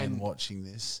listening and watching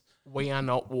this. We are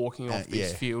not walking off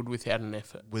this field without an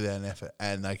effort. Without an effort,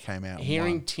 and they came out.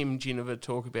 Hearing Tim Ginniver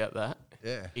talk about that,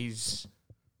 is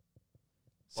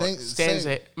makes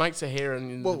the hair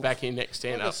in the back of your neck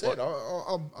stand up.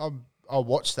 I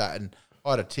watched that and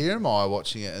I had a tear in my eye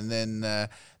watching it, and then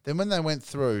when they went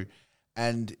through,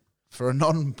 and for a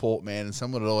non-Port man, and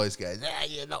someone would always go,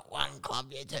 you're not one club,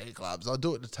 you're two clubs. I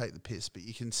do it to take the piss, but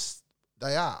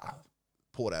they are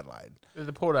Port Adelaide. They're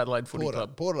the Port Adelaide Footy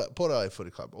Club. Port Adelaide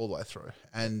Footy Club all the way through.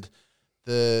 And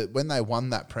when they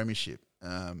won that premiership,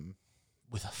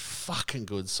 with a fucking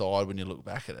good side when you look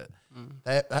back at it,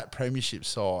 that premiership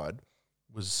side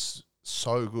was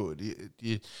so good.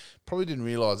 You probably didn't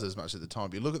realise as much at the time,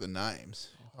 but you look at the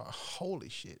names, holy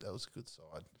shit, that was a good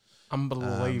side.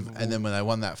 Unbelievable. And then when they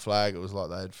won that flag, it was like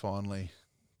they had finally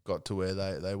got to where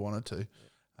they wanted to.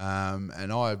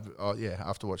 And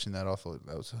after watching that, I thought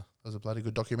that was a bloody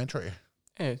good documentary.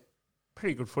 Yeah,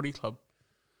 pretty good footy club.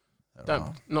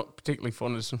 Not particularly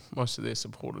fond of most of their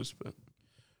supporters, but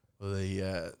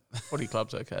the footy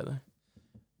club's okay though.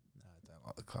 No, I don't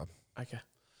like the club. Okay.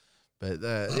 But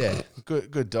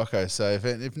good doco. So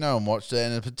if no one watched it,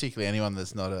 and particularly anyone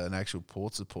that's not an actual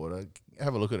Port supporter,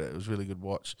 have a look at it. It was a really good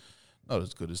watch. Not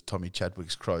as good as Tommy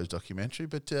Chadwick's Crows documentary,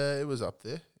 but it was up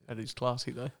there. That is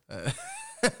classy though.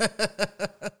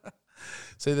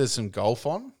 See, there's some golf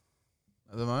on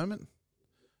at the moment.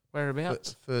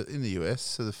 Whereabouts? In the US.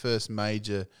 So the first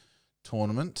major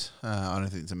tournament. I don't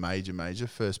think it's a major.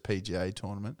 First PGA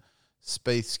tournament.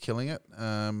 Spieth's killing it.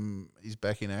 He's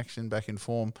back in action, back in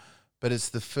form. But it's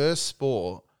the first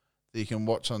sport that you can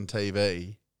watch on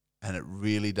TV and it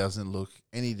really doesn't look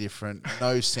any different.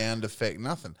 No sound effect,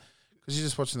 nothing. Because you're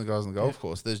just watching the guys on the golf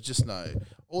course. There's just no...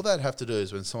 All they'd have to do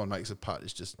is when someone makes a putt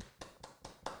is just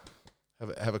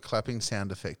have a clapping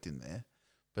sound effect in there.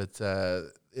 But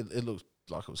it looks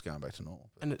like it was going back to normal.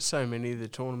 And at so many of the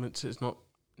tournaments, it's not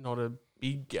a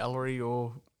big gallery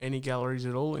or any galleries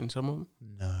at all in some of them.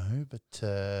 No, but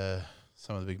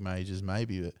some of the big majors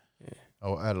maybe. But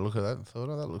I had a look at that and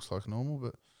thought, that looks like normal.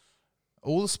 But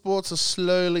all the sports are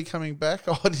slowly coming back.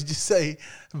 Oh, did you see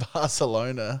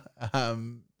Barcelona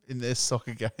in their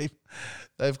soccer game?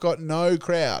 They've got no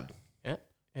crowd. Yeah.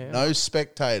 No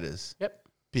spectators. Yep.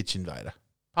 Pitch invader.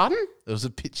 Pardon? There was a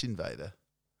pitch invader.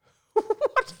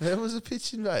 What? There was a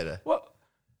pitch invader. What?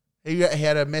 He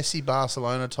had a Messi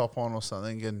Barcelona top on or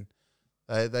something, and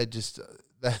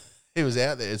he was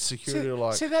out there. Security were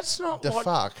like, that's not the like,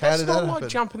 fuck. How did that happen? Like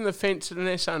jumping the fence at an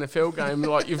SNFL game.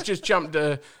 Like you've just jumped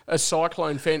a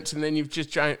cyclone fence, and then you've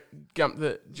just jumped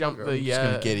the. Just going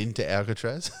to get into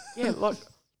Alcatraz. Yeah,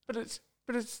 but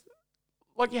it's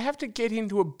like you have to get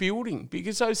into a building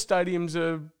because those stadiums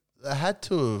are. They had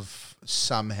to have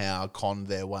somehow conned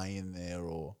their way in there,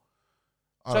 or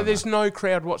So there's no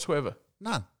crowd whatsoever?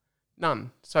 None.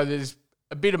 None. So there's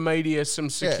a bit of media, some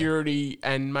security,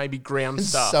 and maybe ground And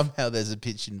staff. somehow there's a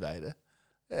pitch invader.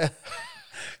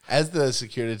 As the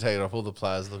security taken off, all the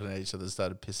players looking at each other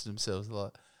started pissing themselves.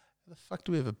 Like, how the fuck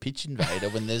do we have a pitch invader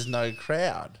when there's no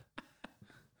crowd?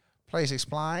 Please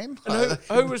explain. And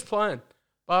who was playing?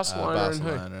 Barcelona,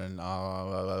 Barcelona and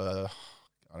I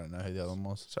don't know who the other one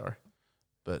was. Sorry.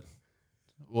 But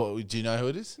do you know who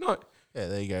it is? No. Yeah,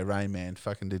 there you go. Rain Man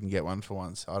fucking didn't get one for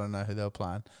once. I don't know who they were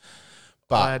playing. I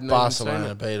But hadn't even Barcelona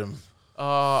seen beat them.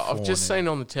 I've just seen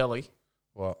on the telly.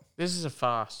 What? This is a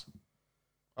farce.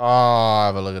 Oh,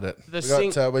 have a look at it.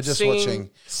 We're just watching.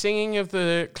 Singing of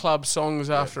the club songs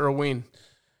after a win.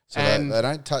 So and they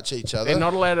don't touch each other. they're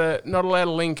not allowed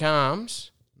to link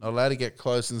arms. Not allowed to get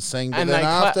close and sing. But And then they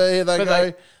after they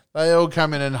go, they all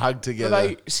come in and hug together. But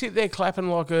they sit there clapping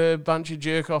like a bunch of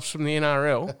jerk-offs from the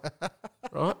NRL,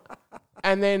 right?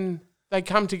 And then they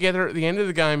come together at the end of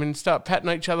the game and start patting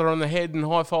each other on the head and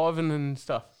high-fiving and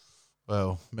stuff.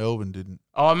 Well, Melbourne didn't.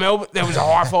 Oh, Melbourne, there was a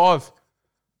high-five.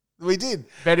 We did.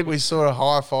 Bet We saw a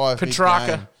high five. Petrarca.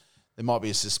 mid-game. There might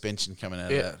be a suspension coming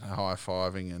out of that, high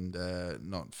fiving and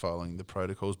not following the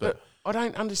protocols. But I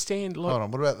don't understand. Like, hold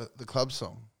on, what about the club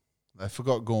song? They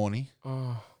forgot Gorney.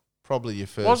 oh, Probably your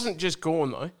first. wasn't just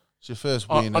Gorn though. It's your first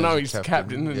I win. know as he's a the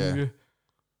captain. Yeah.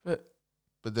 And,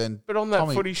 But then, but on that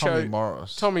footy show,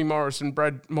 Morris, Tommy Morris and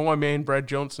my man Brad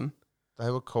Johnson. they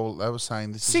were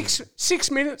saying this.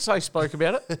 Six minutes they spoke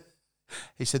about it.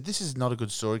 He said this is not a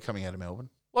good story coming out of Melbourne.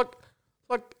 Like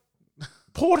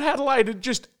Port Adelaide had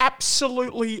just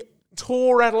absolutely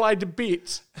tore Adelaide to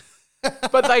bits.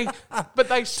 But they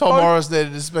Tom spoke, Morris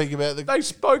needed to speak about the. they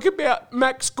spoke about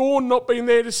Max Gawn not being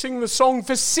there to sing the song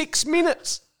for 6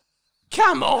 minutes.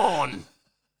 Come on.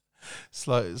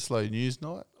 Slow news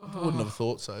night. I wouldn't have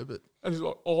thought so, but And he's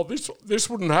like, oh, this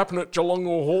wouldn't happen at Geelong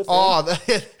or Hawthorn.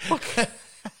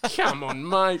 Come on,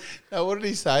 mate. Now, what did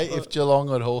he say? If Geelong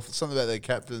had Hawthorn, something about their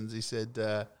captains, he said.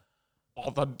 They'd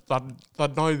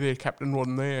know their captain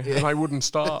wasn't there and they wouldn't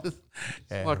start.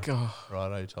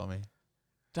 Righto, Tommy.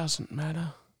 Doesn't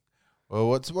matter. Well,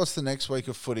 what's the next week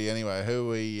of footy anyway? Who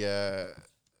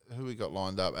we got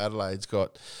lined up? Adelaide's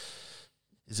got.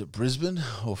 Is it Brisbane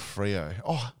or Freo?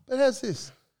 Oh, but how's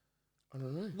this? I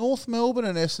don't know. North Melbourne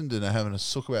and Essendon are having a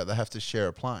sook about they have to share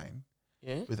a plane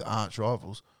with arch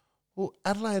rivals. Well,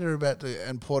 Adelaide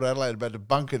and Port Adelaide are about to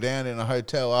bunker down in a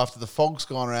hotel after the fog's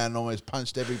gone around and almost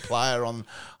punched every player on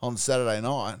Saturday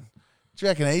night. Do you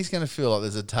reckon he's going to feel like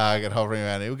there's a target hovering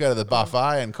around him? He'll go to the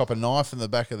buffet and cop a knife in the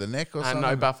back of the neck or something?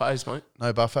 No buffets, mate.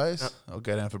 No buffets? No. I'll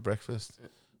go down for breakfast.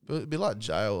 But it'd be like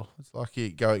jail. It's like you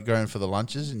go in for the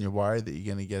lunches and you're worried that you're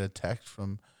going to get attacked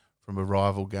from a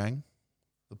rival gang,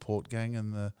 the Port gang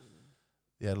and the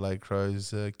Adelaide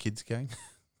Crows kids gang.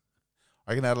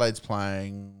 I reckon Adelaide's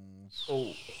playing...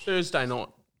 Oh, Thursday night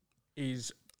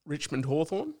is Richmond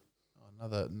Hawthorn.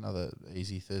 Another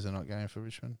easy Thursday night game for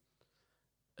Richmond.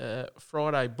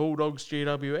 Friday, Bulldogs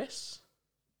GWS.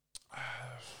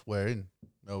 Where in?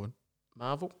 Melbourne.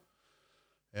 Marvel.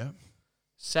 Yeah.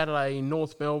 Saturday,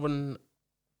 North Melbourne,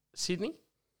 Sydney.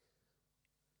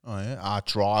 Oh, yeah.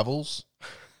 Arch rivals.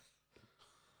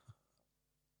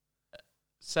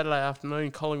 Saturday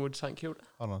afternoon, Collingwood, St Kilda.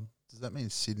 Hold on. Does that mean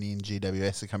Sydney and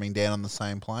GWS are coming down on the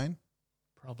same plane?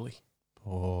 Probably.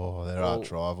 Oh, they're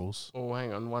arch rivals. Oh,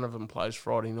 hang on. One of them plays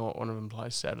Friday night, one of them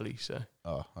plays Saturday. So,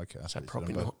 Okay. so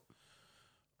probably not.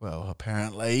 Well,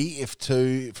 apparently, if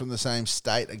two from the same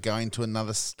state are going to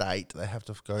another state, they have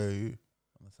to go on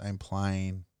the same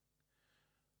plane.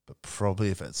 But probably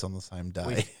if it's on the same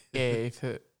day. If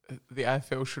the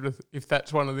AFL should have, if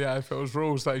that's one of the AFL's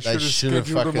rules, they should have scheduled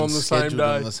scheduled them on the same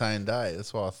day. On the same day.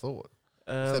 That's what I thought.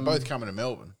 If they're both coming to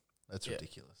Melbourne, that's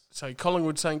ridiculous. So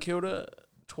Collingwood, St Kilda,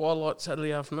 twilight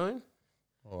Saturday afternoon.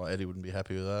 Oh, Eddie wouldn't be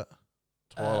happy with that.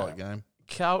 Twilight game.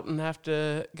 Carlton have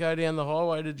to go down the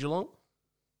highway to Geelong.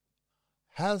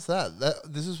 How's that?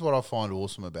 This is what I find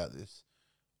awesome about this.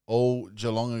 All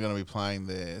Geelong are going to be playing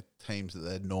their teams that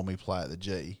they'd normally play at the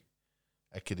G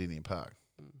at Kardinia Park.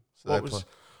 So what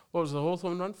was the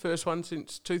Hawthorn one? First one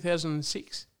since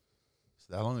 2006.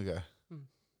 That long ago.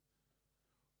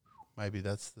 Maybe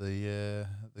that's the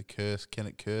curse,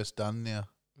 Kennett curse done now.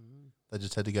 They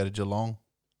just had to go to Geelong.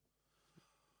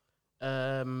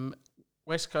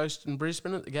 West Coast and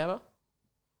Brisbane at the Gabba.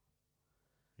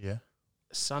 Yeah.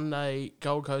 Sunday,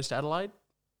 Gold Coast, Adelaide.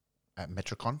 At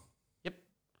Metricon. Yep.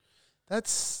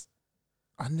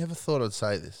 I never thought I'd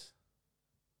say this.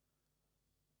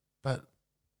 But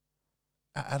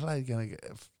Adelaide going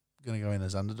to go in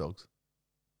as underdogs?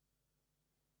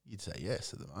 You'd say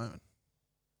yes at the moment.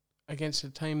 Against a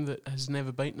team that has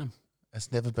never beaten them.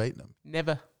 Has never beaten them.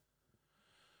 Never.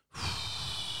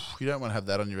 You don't want to have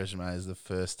that on your resume as the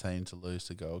first team to lose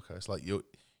to Gold Coast. Like you're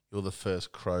the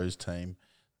first Crows team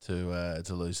to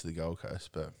lose to the Gold Coast,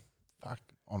 but fuck,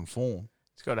 on form.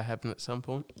 It's got to happen at some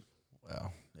point.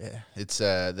 Well, yeah, it's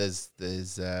there's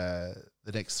the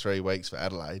next 3 weeks for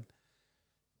Adelaide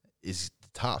is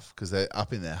tough because they're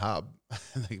up in their hub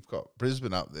and they've got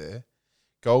Brisbane up there,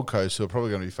 Gold Coast who are probably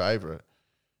going to be favourite,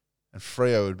 and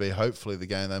Freo would be hopefully the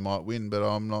game they might win, but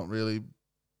I'm not really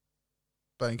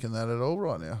banking that at all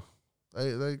right now.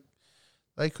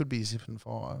 They could be zipping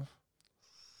 5.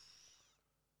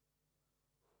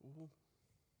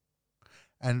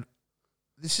 And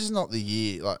this is not the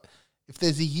year. Like, if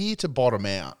there's a year to bottom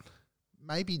out,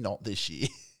 maybe not this year.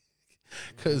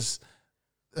 Because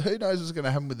who knows what's going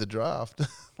to happen with the draft?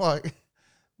 Like,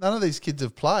 none of these kids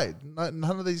have played. None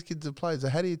of these kids have played. So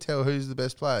how do you tell who's the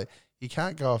best player? You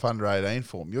can't go off under 18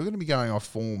 form. You're going to be going off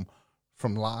form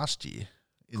from last year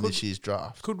in this year's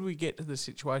draft. Could we get to the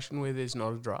situation where there's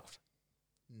not a draft?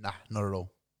 Nah, not at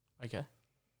all. Okay.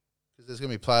 Because there's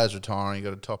going to be players retiring.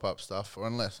 You've got to top up stuff. Or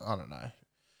unless, I don't know.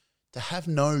 To have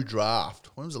no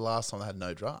draft. When was the last time they had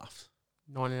no draft?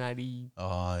 1980.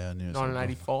 Oh, yeah, I knew it was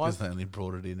 1985. Because they only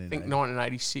brought it in. I think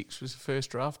 1986 was the first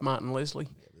draft. Martin Leslie.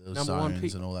 Yeah, there was number 1 zones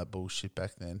pick. and all that bullshit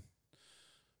back then.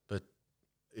 But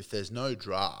if there's no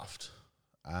draft,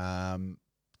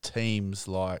 teams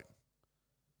like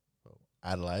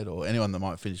Adelaide or anyone that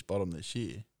might finish bottom this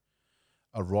year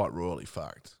are right royally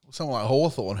fucked. Someone like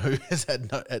Hawthorn, who has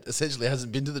essentially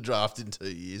hasn't been to the draft in 2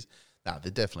 years. No,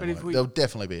 there definitely won't. There'll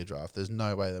definitely be a draft. There's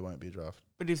no way there won't be a draft.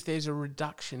 But if there's a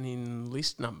reduction in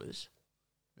list numbers,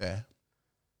 yeah,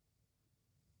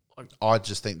 I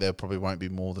just think there probably won't be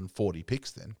more than 40 picks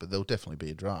then, but there'll definitely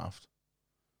be a draft.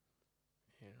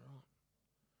 Yeah, right.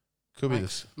 Could be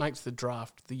this makes the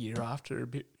draft the year after a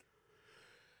bit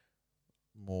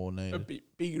more needed, a bit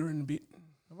bigger and a bit.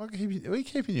 Are we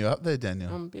keeping you up there,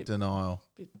 Daniel? I'm a bit Denial.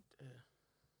 It's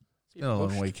been a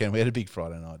long weekend. We had a big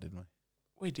Friday night, didn't we?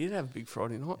 We did have a big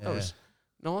Friday night. Yeah. That was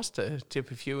nice to tip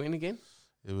a few in again.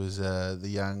 It was the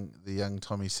young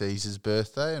Tommy Caesar's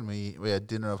birthday, and we had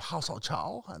dinner of household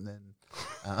chow, and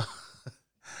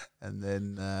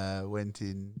then went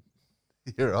in.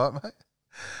 You're right, mate.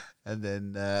 And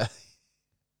then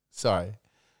sorry,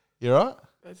 you're right.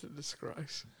 That's a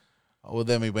disgrace. Well,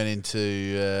 then we went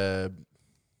into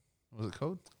what was it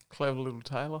called? Clever Little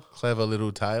Taylor. Clever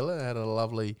Little Taylor had a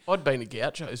lovely. I'd been to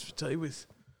Gaucho's for tea with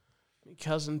my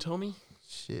cousin Tommy.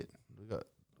 Shit, we got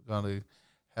gone to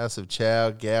House of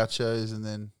Chow, Gauchos, and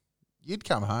then you'd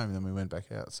come home, and then we went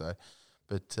back out. So,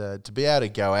 but to be able to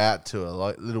go out to a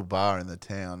little bar in the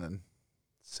town and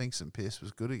sink some piss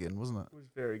was good again, wasn't it? It was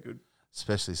very good.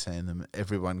 Especially seeing them.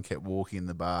 Everyone kept walking in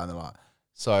the bar, and they're like,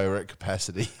 "Sorry, we're at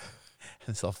capacity." And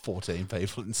it's like 14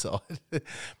 people inside.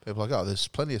 People are like, "Oh, there's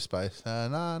plenty of space." No,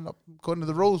 not according to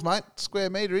the rules, mate.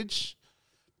 Square meterage.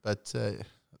 But the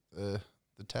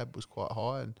tab was quite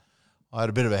high, and I had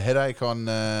a bit of a headache on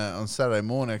Saturday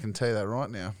morning. I can tell you that right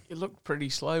now. You looked pretty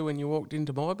slow when you walked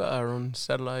into my bar on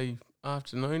Saturday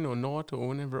afternoon or night or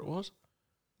whenever it was.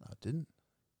 No, I didn't.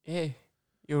 Yeah,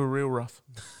 you were real rough.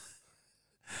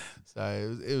 So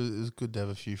it was good to have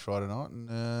a few Friday night, and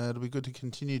it'll be good to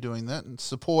continue doing that and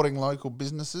supporting local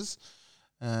businesses,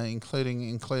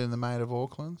 including the Maid of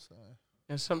Auckland. So.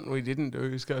 Now, something we didn't do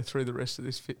is go through the rest of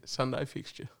this Sunday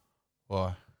fixture.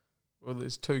 Why? Well,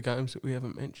 there's 2 games that we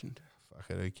haven't mentioned. Fuck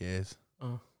it, who cares?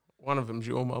 Oh, one of them's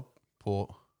your mob. Port.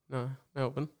 No,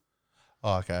 Melbourne.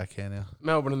 Oh, okay, I can now.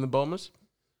 Melbourne and the Bombers.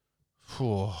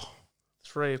 Whew.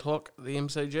 3 o'clock at the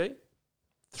MCG.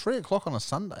 3 o'clock on a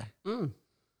Sunday.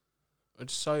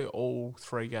 It's so all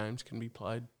 3 games can be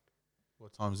played.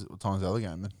 What time's the other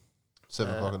game then?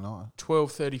 7 o'clock at night.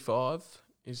 12:35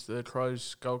 is the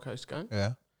Crows Gold Coast game.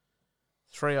 Yeah.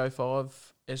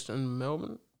 3:05 Essendon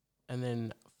Melbourne, and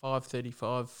then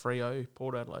 5:35 Freo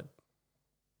Port Adelaide.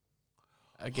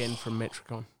 Again from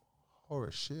Metricon.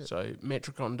 Horror shit. So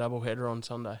Metricon doubleheader on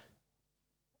Sunday.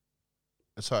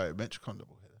 Sorry, Metricon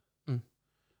doubleheader.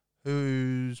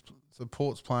 Mm.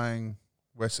 Port's playing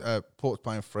Port's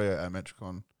playing Freo at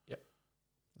Metricon. Yep.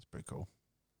 That's pretty cool.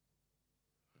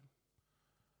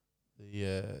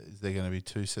 Is there going to be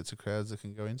 2 sets of crowds that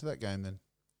can go into that game then?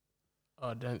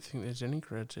 I don't think there's any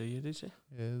crowds here yet, is there?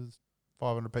 Yeah, there's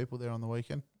 500 people there on the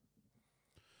weekend.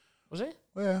 Was there?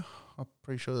 Well, I'm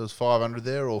pretty sure there was 500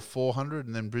 there or 400,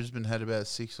 and then Brisbane had about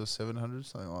 600 or 700,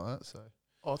 something like that. So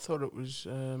I thought it was...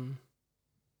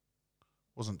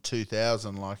 wasn't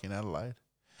 2,000 like in Adelaide.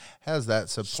 How's that?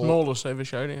 So smallest ever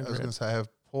showdown I was crowd. going to say, have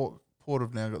Port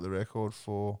have now got the record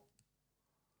for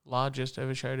Largest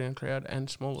ever showdown crowd and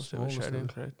smallest ever showdown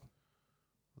crowd.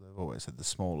 they've always had the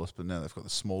smallest, but now they've got the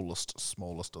smallest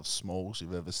of smalls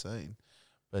you've ever seen.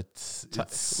 But We'll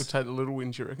take the little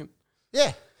wins, you reckon?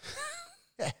 yeah,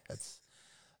 yeah. That's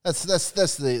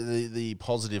the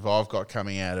positive I've got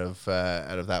coming out of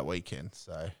that weekend.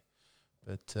 So,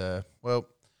 but well,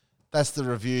 that's the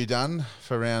review done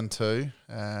for round 2.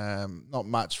 Not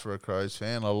much for a Crows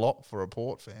fan, a lot for a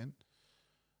Port fan,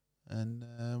 and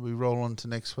we roll on to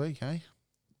next week, eh?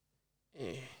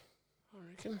 Yeah, I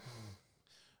reckon.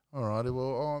 All righty.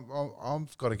 Well,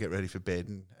 I've got to get ready for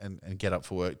bed and get up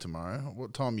for work tomorrow.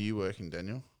 What time are you working,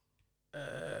 Daniel?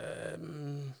 It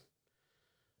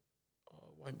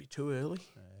won't be too early.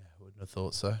 I wouldn't have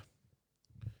thought so.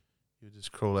 You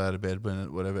just crawl out of bed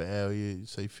whatever hour you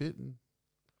see fit and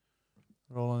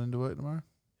roll on into work tomorrow?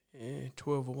 Yeah,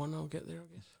 12 or 1 I'll get there, I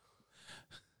guess.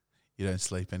 You don't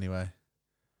sleep anyway?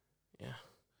 Yeah.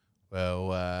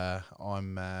 Well,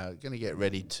 I'm going to get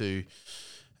ready to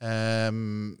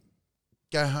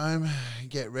go home,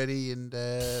 get ready, and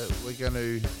we're going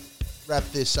to wrap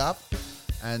this up.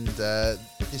 And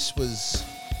this was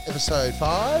episode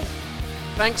 5.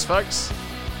 Thanks, folks.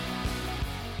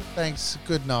 Thanks,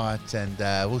 good night, and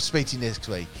we'll speak to you next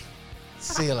week.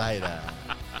 See you later.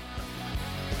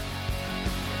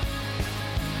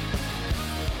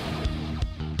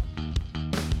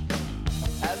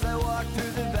 As I walk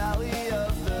through the valley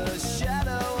of the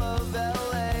shadow of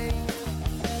LA,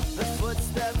 the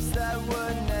footsteps that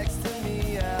were next to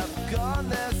me have gone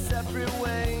their separate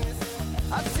ways.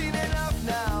 I've seen enough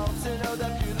now to know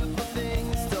that beautiful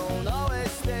things don't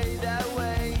always stay that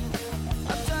way.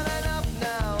 I've done enough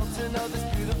now to know this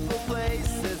beautiful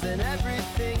place isn't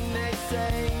everything they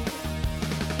say.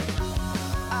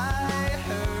 I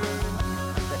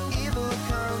heard that evil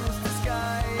comes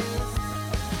disguised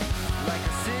like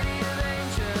a city of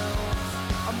angels.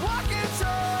 I'm walking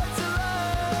towards the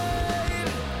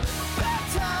light,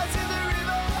 baptized in the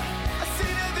river. I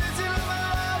see the vision of my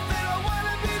life and I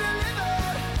wanna be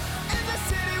delivered. If the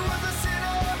city was a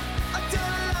sinner, I've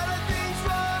done a lot of things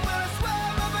wrong, but I swear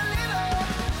I'm a believer.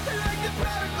 Like the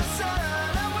prodigal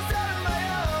son, I was out on my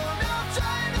own. Now I'm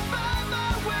trying to find my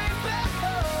way back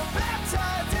home.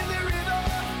 Baptized in the river,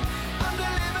 I'm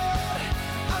delivered,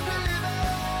 I'm delivered.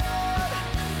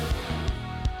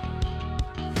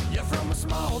 You're from a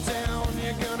small town,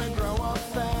 you're gonna grow up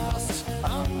fast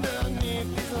underneath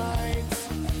these lights.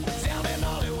 Down in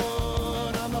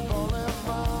Hollywood on the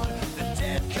boulevard, the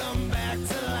dead come back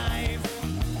to life.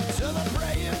 To the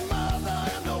praying mother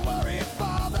and the worried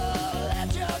father, let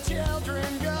your children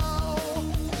go.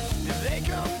 If they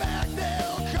come back,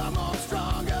 they'll come home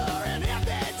stronger, and if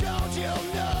they don't, you'll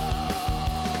know.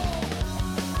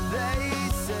 They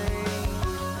say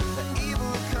that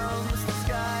evil comes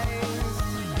disguised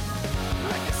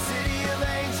like a city of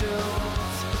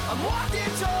angels. I'm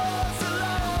walking towards the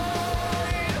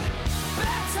light,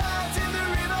 baptized in the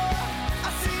river.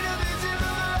 I see the vision of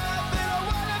the life and I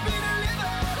wanna be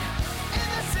delivered. If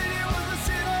the city was a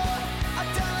sinner,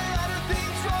 I've done a lot of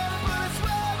things wrong, but I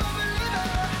swear I'm a believer.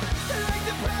 Like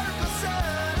the prodigal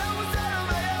son, I was out on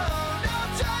my own. Now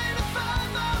I'm trying to find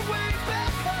my way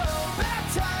back home.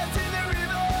 Baptized in the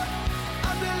river,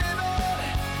 I'm delivered,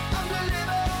 I'm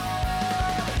delivered.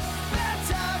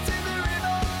 Baptized in the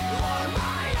river, on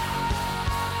my own.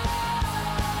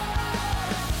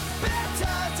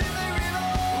 Baptized in the river,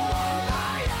 on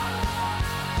my own.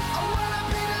 I wanna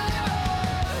be delivered,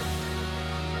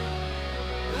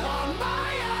 on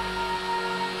my own.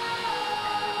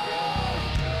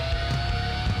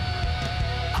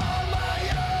 On my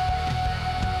own.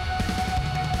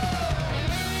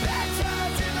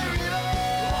 Baptized in the river,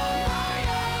 on my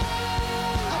own.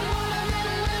 I wanna be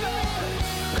delivered.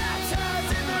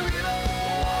 Baptized in the river,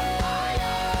 on my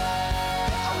own.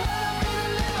 I wanna be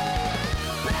delivered.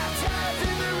 Baptized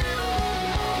in the river,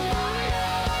 on my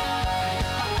own.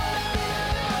 I wanna be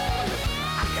delivered.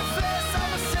 I confess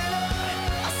I'm a sinner.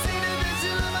 I see the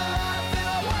vision of my life and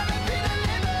I wanna be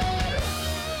delivered.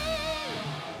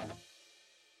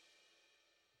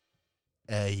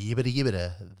 Yibbida yibbida.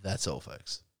 That's all,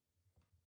 folks.